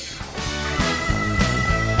after this.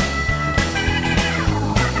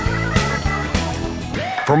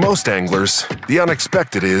 For most anglers, the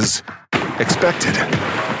unexpected is expected.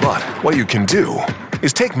 But what you can do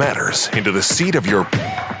is take matters into the seat of your,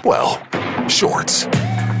 shorts.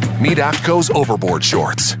 Meet AFTCO's Overboard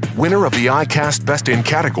Shorts, winner of the ICAST Best in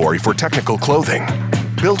category for technical clothing.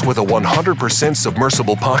 Built with a 100%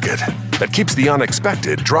 submersible pocket that keeps the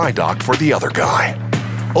unexpected dry docked for the other guy.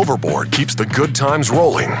 Overboard keeps the good times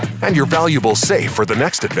rolling and your valuables safe for the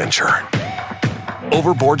next adventure.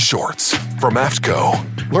 Overboard Shorts from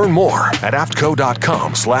AFTCO. Learn more at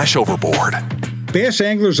aftco.com/overboard. Bass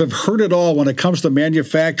anglers have heard it all when it comes to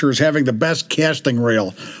manufacturers having the best casting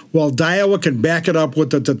reel. Well, Daiwa can back it up with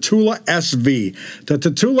the Tatula SV. The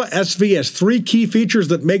Tatula SV has 3 key features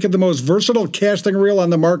that make it the most versatile casting reel on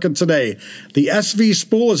the market today. The SV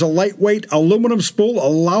spool is a lightweight aluminum spool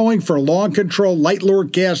allowing for long control light lure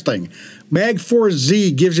casting. Mag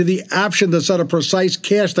 4Z gives you the option to set a precise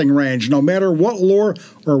casting range no matter what lure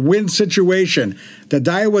or wind situation. The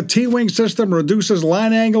Daiwa T-Wing system reduces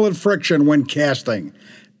line angle and friction when casting.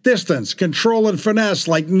 Distance, control, and finesse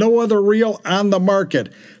like no other reel on the market.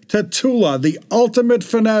 Tatula, the ultimate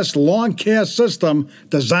finesse long cast system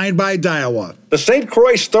designed by Daiwa. The St.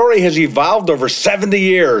 Croix story has evolved over 70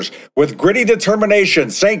 years. With gritty determination,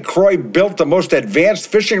 St. Croix built the most advanced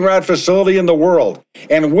fishing rod facility in the world,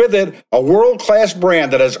 and with it, a world-class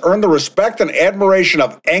brand that has earned the respect and admiration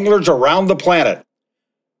of anglers around the planet.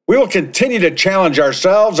 We will continue to challenge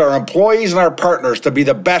ourselves, our employees, and our partners to be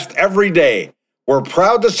the best every day. We're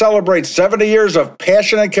proud to celebrate 70 years of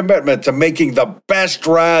passion and commitment to making the best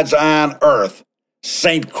rods on earth.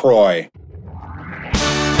 St. Croix.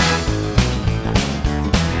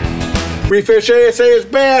 We Fish ASA is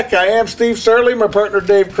back. I am Steve Sarley. My partner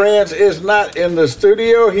Dave Kranz is not in the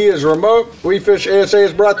studio. He is remote. We Fish ASA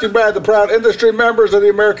is brought to you by the proud industry members of the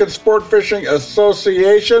American Sport Fishing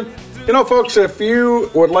Association. You know, folks, if you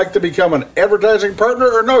would like to become an advertising partner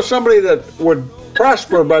or know somebody that would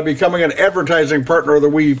prosper by becoming an advertising partner of the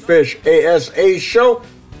We Fish ASA show,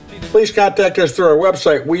 please contact us through our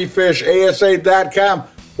website, wefishasa.com.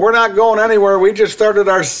 We're not going anywhere. We just started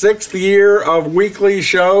our 6th year of weekly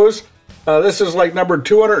shows. This is like number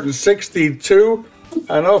 262.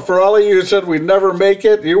 I know for all of you who said we'd never make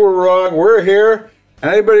it, you were wrong. We're here.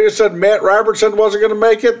 Anybody who said Matt Robertson wasn't going to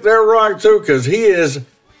make it, they're wrong too, because he is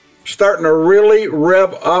starting to really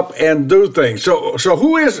rev up and do things. So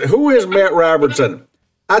who is Matt Robertson?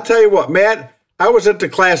 I'll tell you what, Matt, I was at the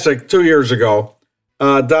Classic 2 years ago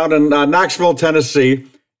down in Knoxville, Tennessee,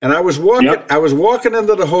 and I was walking. Yep. I was walking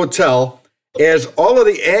into the hotel as all of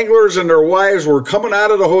the anglers and their wives were coming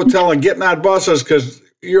out of the hotel and getting on buses because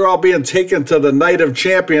you're all being taken to the Night of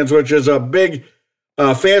Champions, which is a big,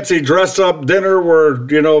 fancy dress-up dinner where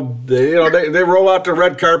they roll out the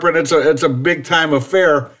red carpet. It's a big time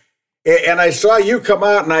affair, and I saw you come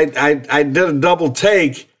out, and I did a double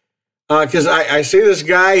take because I see this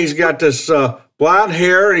guy. He's got this blonde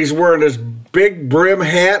hair, and he's wearing this big brim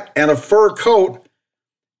hat and a fur coat,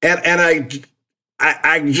 and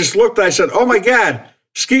I just looked, I said, oh my God,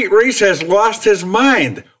 Skeet Reese has lost his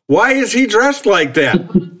mind. Why is he dressed like that?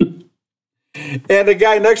 And the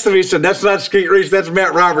guy next to me said, that's not Skeet Reese, that's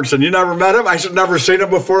Matt Robertson. You never met him? I said, never seen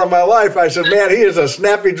him before in my life. I said, man, he is a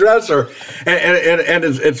snappy dresser. And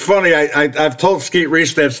it's funny, I've told Skeet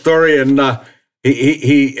Reese that story, and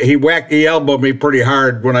he elbowed me pretty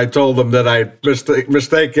hard when I told him that I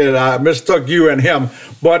mistook you and him.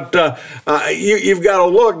 But you've got to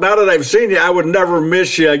look. Now that I've seen you, I would never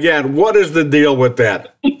miss you again. What is the deal with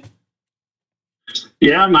that?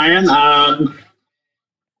 Yeah, man.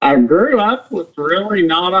 I grew up with really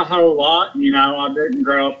not a whole lot. I didn't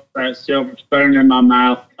grow up with that silver spoon in my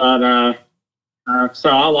mouth. But so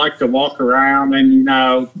I like to walk around in,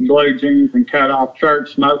 blue jeans and cut off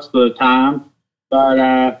shirts most of the time.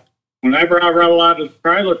 But whenever I roll out of the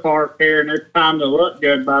trailer park here and it's time to look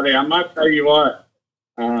good, buddy, I might tell you what,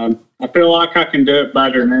 I feel like I can do it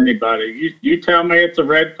better than anybody. You tell me it's a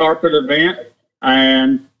red carpet event,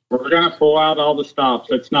 and we're going to pull out all the stops.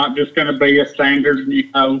 It's not just going to be a standard,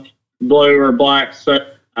 blue or black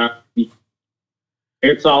set.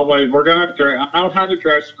 It's always, we're going to dress. I know how to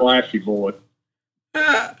dress splashy, boy.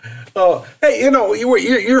 Hey,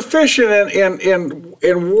 you're fishing in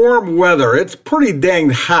warm weather. It's pretty dang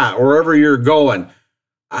hot wherever you're going.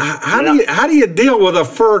 How do you deal with a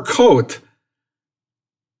fur coat?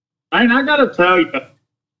 Man, I got to tell you,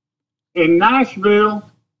 in Nashville,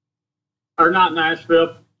 or not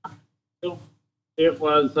Nashville, it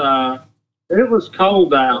was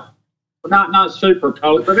cold out. Not super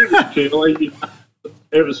cold, but it was chilly.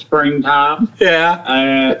 It was springtime.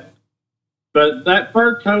 Yeah. But that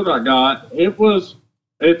fur coat I got,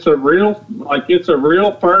 it's a real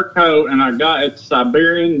fur coat, and it's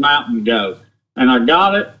Siberian mountain goat, and I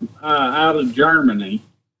got it out of Germany,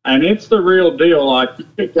 and it's the real deal. Like, you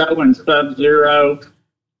could go in sub-zero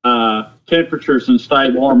temperatures and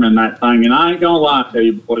stay warm in that thing, and I ain't gonna lie to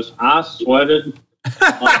you, boys, I sweated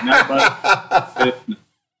like nobody.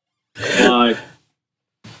 Like,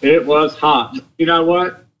 it was hot. You know what?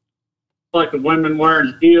 It's like the women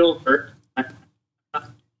wearing heels.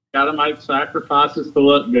 Got to make sacrifices to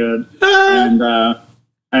look good,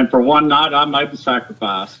 and for one night, I made the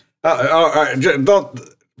sacrifice. Don't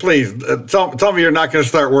please tell me you're not going to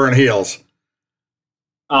start wearing heels.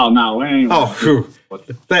 Oh no, we ain't. Oh,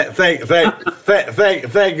 thank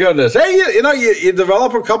goodness. Hey, you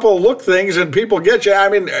develop a couple of look things, and people get you. I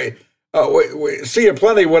mean, we see you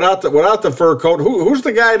plenty without the fur coat. Who's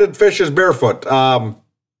the guy that fishes barefoot?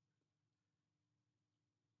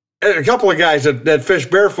 A couple of guys that fish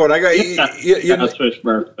barefoot. I got fish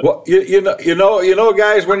barefoot. Well, you know,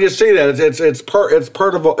 guys, when you see that, it's part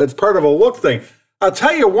of a look thing. I'll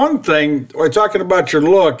tell you one thing. We're talking about your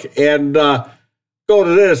look, and go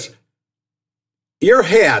to this. Your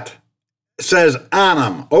hat says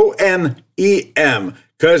 "Onem," ONEM,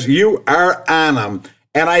 because you are on 'em,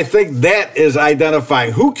 and I think that is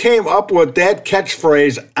identifying. Who came up with that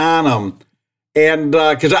catchphrase "on 'em"? And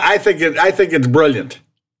because I think it's brilliant.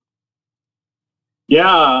 Yeah,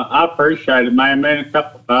 I appreciate it, man. Me and a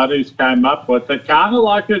couple of buddies came up with it, kind of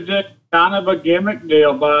like kind of a gimmick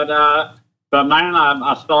deal, but But man,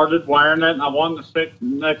 I started wearing it, and I won the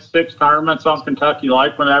next 6 tournaments on Kentucky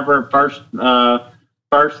Lake whenever I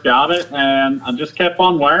first got it, and I just kept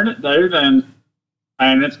on wearing it, dude, and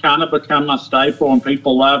it's kind of become my staple, and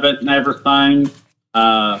people love it and everything.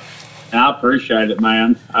 And I appreciate it,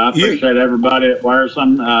 man. I appreciate everybody that wears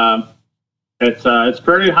them. It's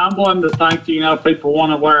pretty humbling to think, people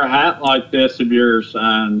want to wear a hat like this of yours,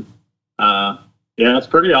 and yeah, it's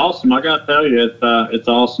pretty awesome. I got to tell you, it's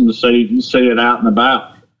awesome to see it out and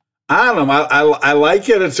about. Adam, I like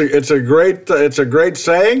it. It's a great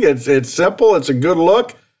saying. It's simple. It's a good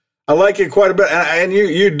look. I like it quite a bit. And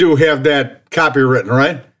you do have that copywritten,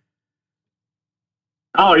 right?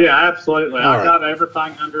 Oh yeah, absolutely. I got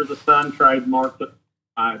everything under the sun trademarked with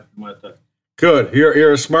it. Good.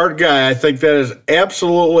 You're a smart guy. I think that is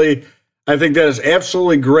absolutely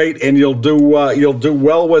great, and you'll do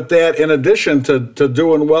well with that. In addition to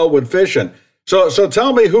doing well with fishing. So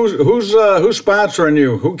tell me who's sponsoring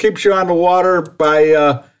you? Who keeps you on the water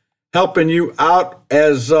by helping you out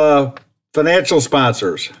as financial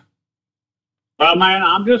sponsors? Well, man,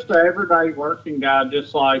 I'm just an everyday working guy,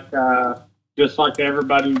 just like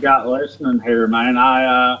everybody you got listening here, man.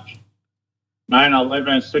 I live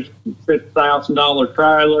in a $6,000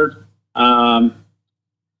 trailer.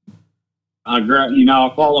 I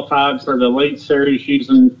qualified for the Elite Series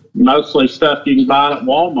using mostly stuff you can buy at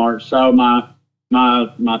Walmart. So my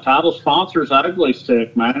title sponsor is Ugly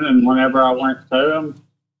Stick, man. And whenever I went to them,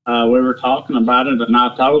 we were talking about it, and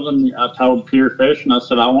I told Pure Fishing, I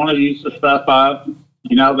said, I want to use the stuff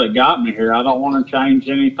that got me here. I don't want to change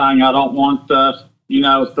anything. I don't want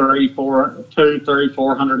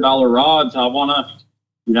 $300-400 rods. I want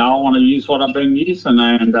to use what I've been using,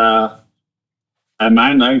 and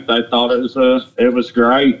man, they thought it was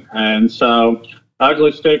great, and so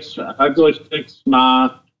Ugly Stick's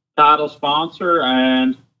my title sponsor,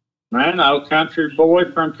 and man, old country boy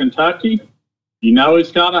from Kentucky,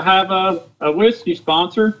 he's got to have a whiskey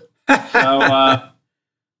sponsor. So,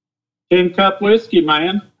 Tin Cup Whiskey,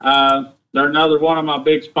 man. They're another one of my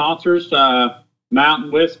big sponsors.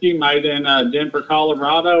 Mountain Whiskey, made in Denver,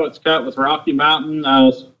 Colorado. It's cut with Rocky Mountain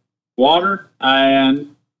water,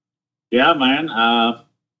 and yeah, man,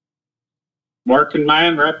 working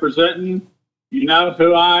man, representing,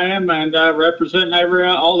 who I am, and representing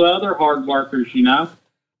all the other hard workers,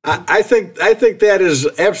 I think that is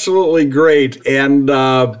absolutely great, and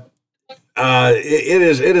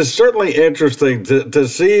it is certainly interesting to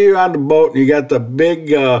see you on the boat, and you got the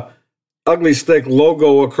big Ugly Stick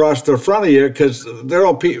logo across the front of you, because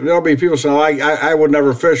there'll be people saying, I would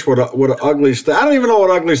never fish with an Ugly Stick. I don't even know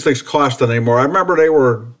what Ugly Sticks cost anymore. I remember they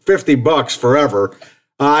were $50 forever.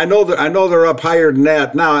 I know they're up higher than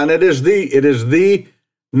that now, and it is the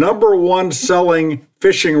number one selling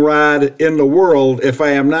fishing rod in the world, if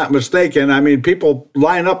I am not mistaken. I mean, people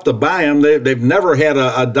line up to buy them. They've never had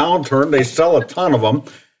a downturn. They sell a ton of them.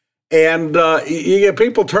 And you get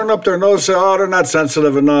people turn up their nose and say, oh, they're not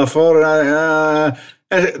sensitive enough. Oh,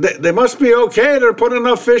 they must be okay. They're putting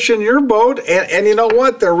enough fish in your boat. And you know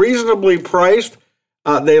what? They're reasonably priced.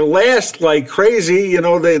 They last like crazy.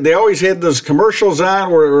 They always had those commercials on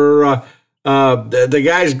where the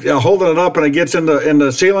guy's holding it up and it gets in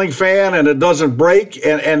the ceiling fan and it doesn't break.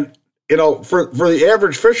 And for the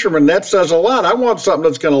average fisherman, that says a lot. I want something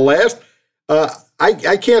that's going to last.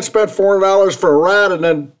 I can't spend $400 for a rod and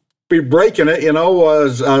then be breaking it,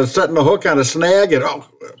 setting the hook on a snag and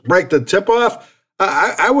break the tip off.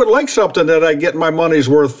 I would like something that I get my money's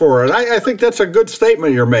worth for. And I think that's a good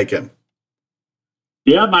statement you're making.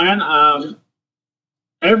 Yeah, man.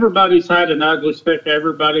 Everybody's had an Ugly Stick.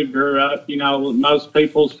 Everybody grew up, most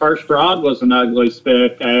people's first rod was an Ugly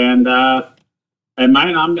Stick. And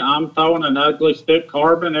man, I'm throwing an Ugly Stick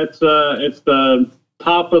carbon. It's the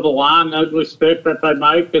top of the line Ugly Stick that they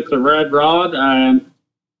make. It's a red rod, and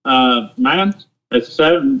man, it's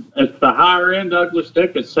the higher end Ugly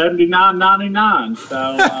Stick. It's $79.99.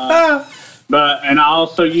 So, and I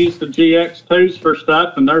also use the GX2s for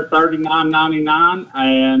stuff, and they're $39.99.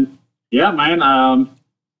 And yeah, man,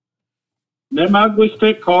 them Ugly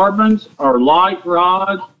Stick carbons are light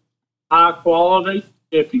rods, high quality.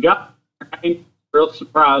 If you got, real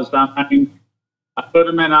surprised. I put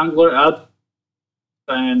them in angler,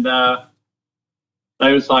 and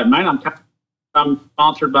they was like, man, I'm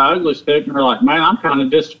sponsored by Ugly Stick, and they're like, man, I'm kind of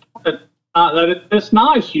disappointed that it's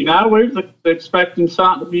nice. We were expecting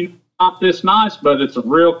something to be not this nice, but it's a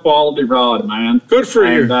real quality rod, man. Good for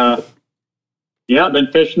you. Yeah, I've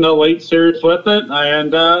been fishing the Elite Series with it,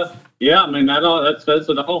 and yeah, I mean that says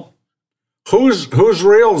it all. Whose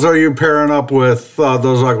reels are you pairing up with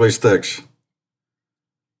those Ugly Sticks?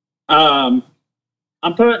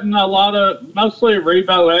 I'm putting a lot of, mostly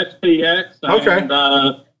Revo SPX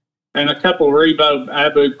and a couple Revo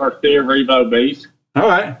Abu Garcia Revo Beast. All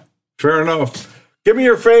right, fair enough. Give me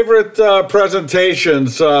your favorite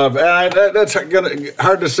presentations. That's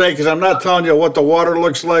hard to say because I'm not telling you what the water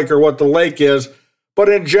looks like or what the lake is. But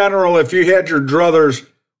in general, if you had your druthers,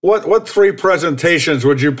 what 3 presentations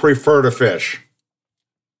would you prefer to fish?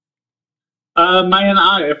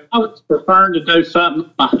 If I was preferring to do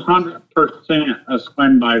something 100% a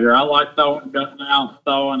swim baiter, I like going out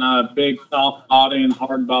throwing a big soft body and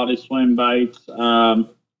hard body swim baits.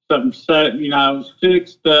 Some 6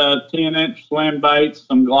 to 10 inch swim baits,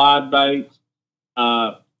 some glide baits.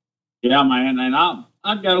 And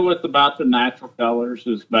I'd go with about the natural colors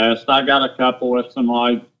is best. I got a couple with some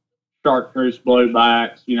like chartreuse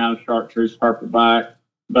bluebacks, chartreuse purpleback,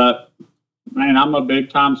 but man, I'm a big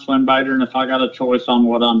time swim baiter, and if I got a choice on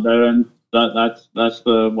what I'm doing, that's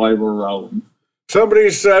the way we're rolling. Somebody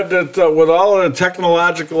said that with all of the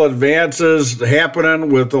technological advances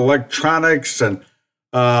happening with electronics and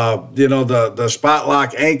the spot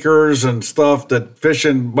lock anchors and stuff, that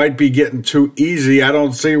fishing might be getting too easy. I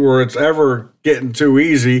don't see where it's ever getting too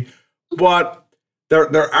easy, but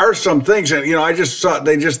there are some things, and I just saw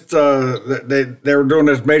they were doing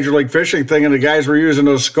this Major League Fishing thing, and the guys were using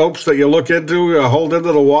those scopes that you look into, hold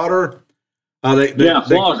into the water.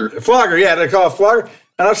 Flogger. Flogger, yeah, they call it flogger.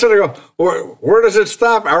 And I said, where does it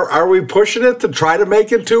stop? Are we pushing it to try to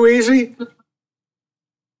make it too easy?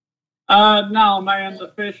 No, man,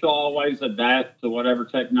 the fish will always adapt to whatever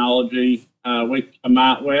technology we come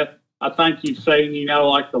out with. I think you've seen,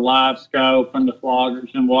 like the live scope and the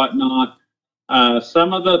floggers and whatnot.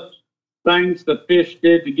 Some of the things the fish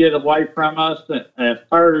did to get away from us at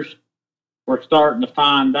first, we're starting to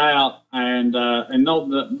find out, and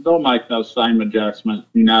they'll make those same adjustments.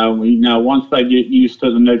 Once they get used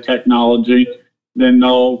to the new technology, then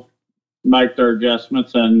they'll make their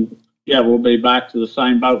adjustments, and we'll be back to the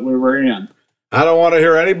same boat we were in. I don't want to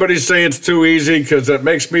hear anybody say it's too easy because it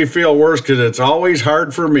makes me feel worse because it's always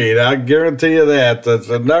hard for me. I guarantee you that. It's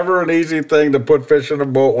never an easy thing to put fish in a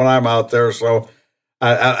boat when I'm out there. So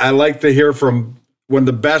I like to hear from when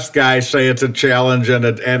the best guys say it's a challenge and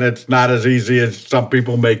it's not as easy as some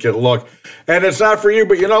people make it look. And it's not for you,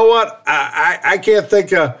 but you know what? I can't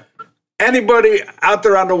think of anybody out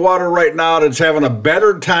there on the water right now that's having a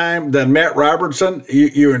better time than Matt Robertson.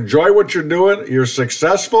 You enjoy what you're doing. You're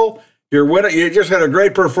successful. You're winning. You just had a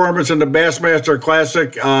great performance in the Bassmaster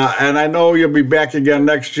Classic, and I know you'll be back again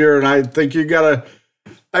next year. And I think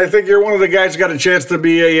you're one of the guys who got a chance to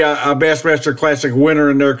be a Bassmaster Classic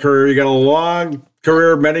winner in their career. You got a long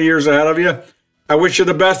career, many years ahead of you. I wish you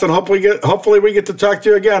the best, and hopefully we get to talk to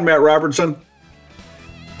you again, Matt Robertson.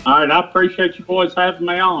 All right, I appreciate you boys having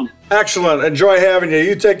me on. Excellent. Enjoy having you.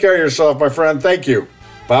 You take care of yourself, my friend. Thank you.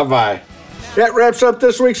 Bye-bye. That wraps up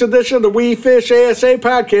this week's edition of the We Fish ASA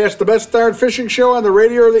podcast, the best darn fishing show on the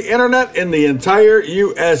radio or the internet in the entire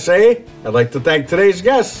USA. I'd like to thank today's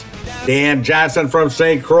guests, Dan Johnson from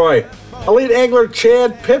St. Croix, elite angler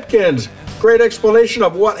Chad Pipkins. Great explanation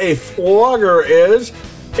of what a flogger is.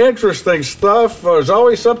 Interesting stuff. There's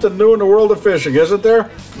always something new in the world of fishing, isn't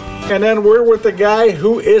there? And then we're with the guy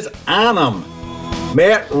who is on them,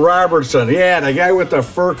 Matt Robertson. Yeah, the guy with the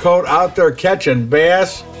fur coat out there catching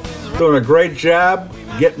bass. Doing a great job,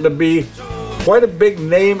 getting to be quite a big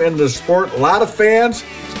name in the sport. A lot of fans.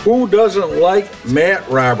 Who doesn't like Matt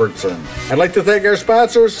Robertson? I'd like to thank our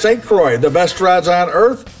sponsors, St. Croix, the best rods on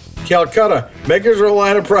earth, Calcutta, makers of a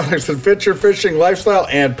line of products that fit your fishing lifestyle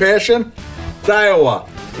and passion, Daiwa.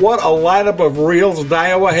 What a lineup of reels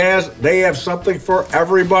Daiwa has. They have something for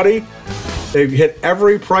everybody. They've hit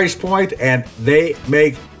every price point, and they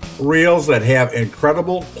make reels that have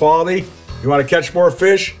incredible quality. You want to catch more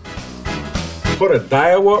fish? Put a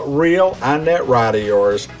Daiwa reel on that rod of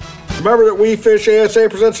yours. Remember that We Fish ASA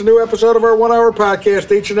presents a new episode of our 1 hour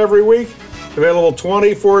podcast each and every week. Available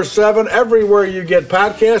 24/7 everywhere you get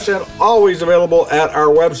podcasts, and always available at our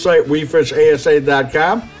website,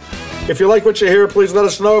 wefishasa.com. If you like what you hear, please let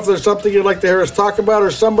us know. If there's something you'd like to hear us talk about or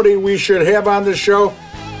somebody we should have on this show,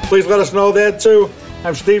 please let us know that too.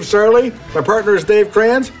 I'm Steve Sarley. My partner is Dave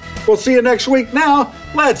Kranz. We'll see you next week. Now,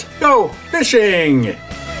 let's go fishing.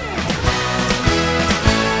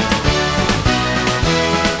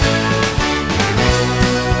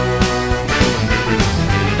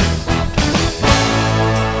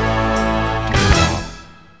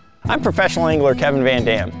 I'm professional angler Kevin Van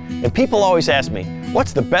Dam, and people always ask me,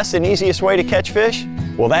 what's the best and easiest way to catch fish?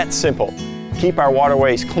 Well, that's simple. Keep our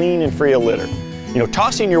waterways clean and free of litter.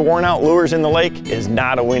 Tossing your worn out lures in the lake is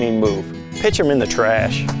not a winning move. Pitch them in the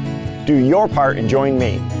trash. Do your part and join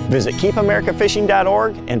me. Visit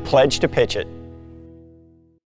keepamericafishing.org and pledge to pitch it.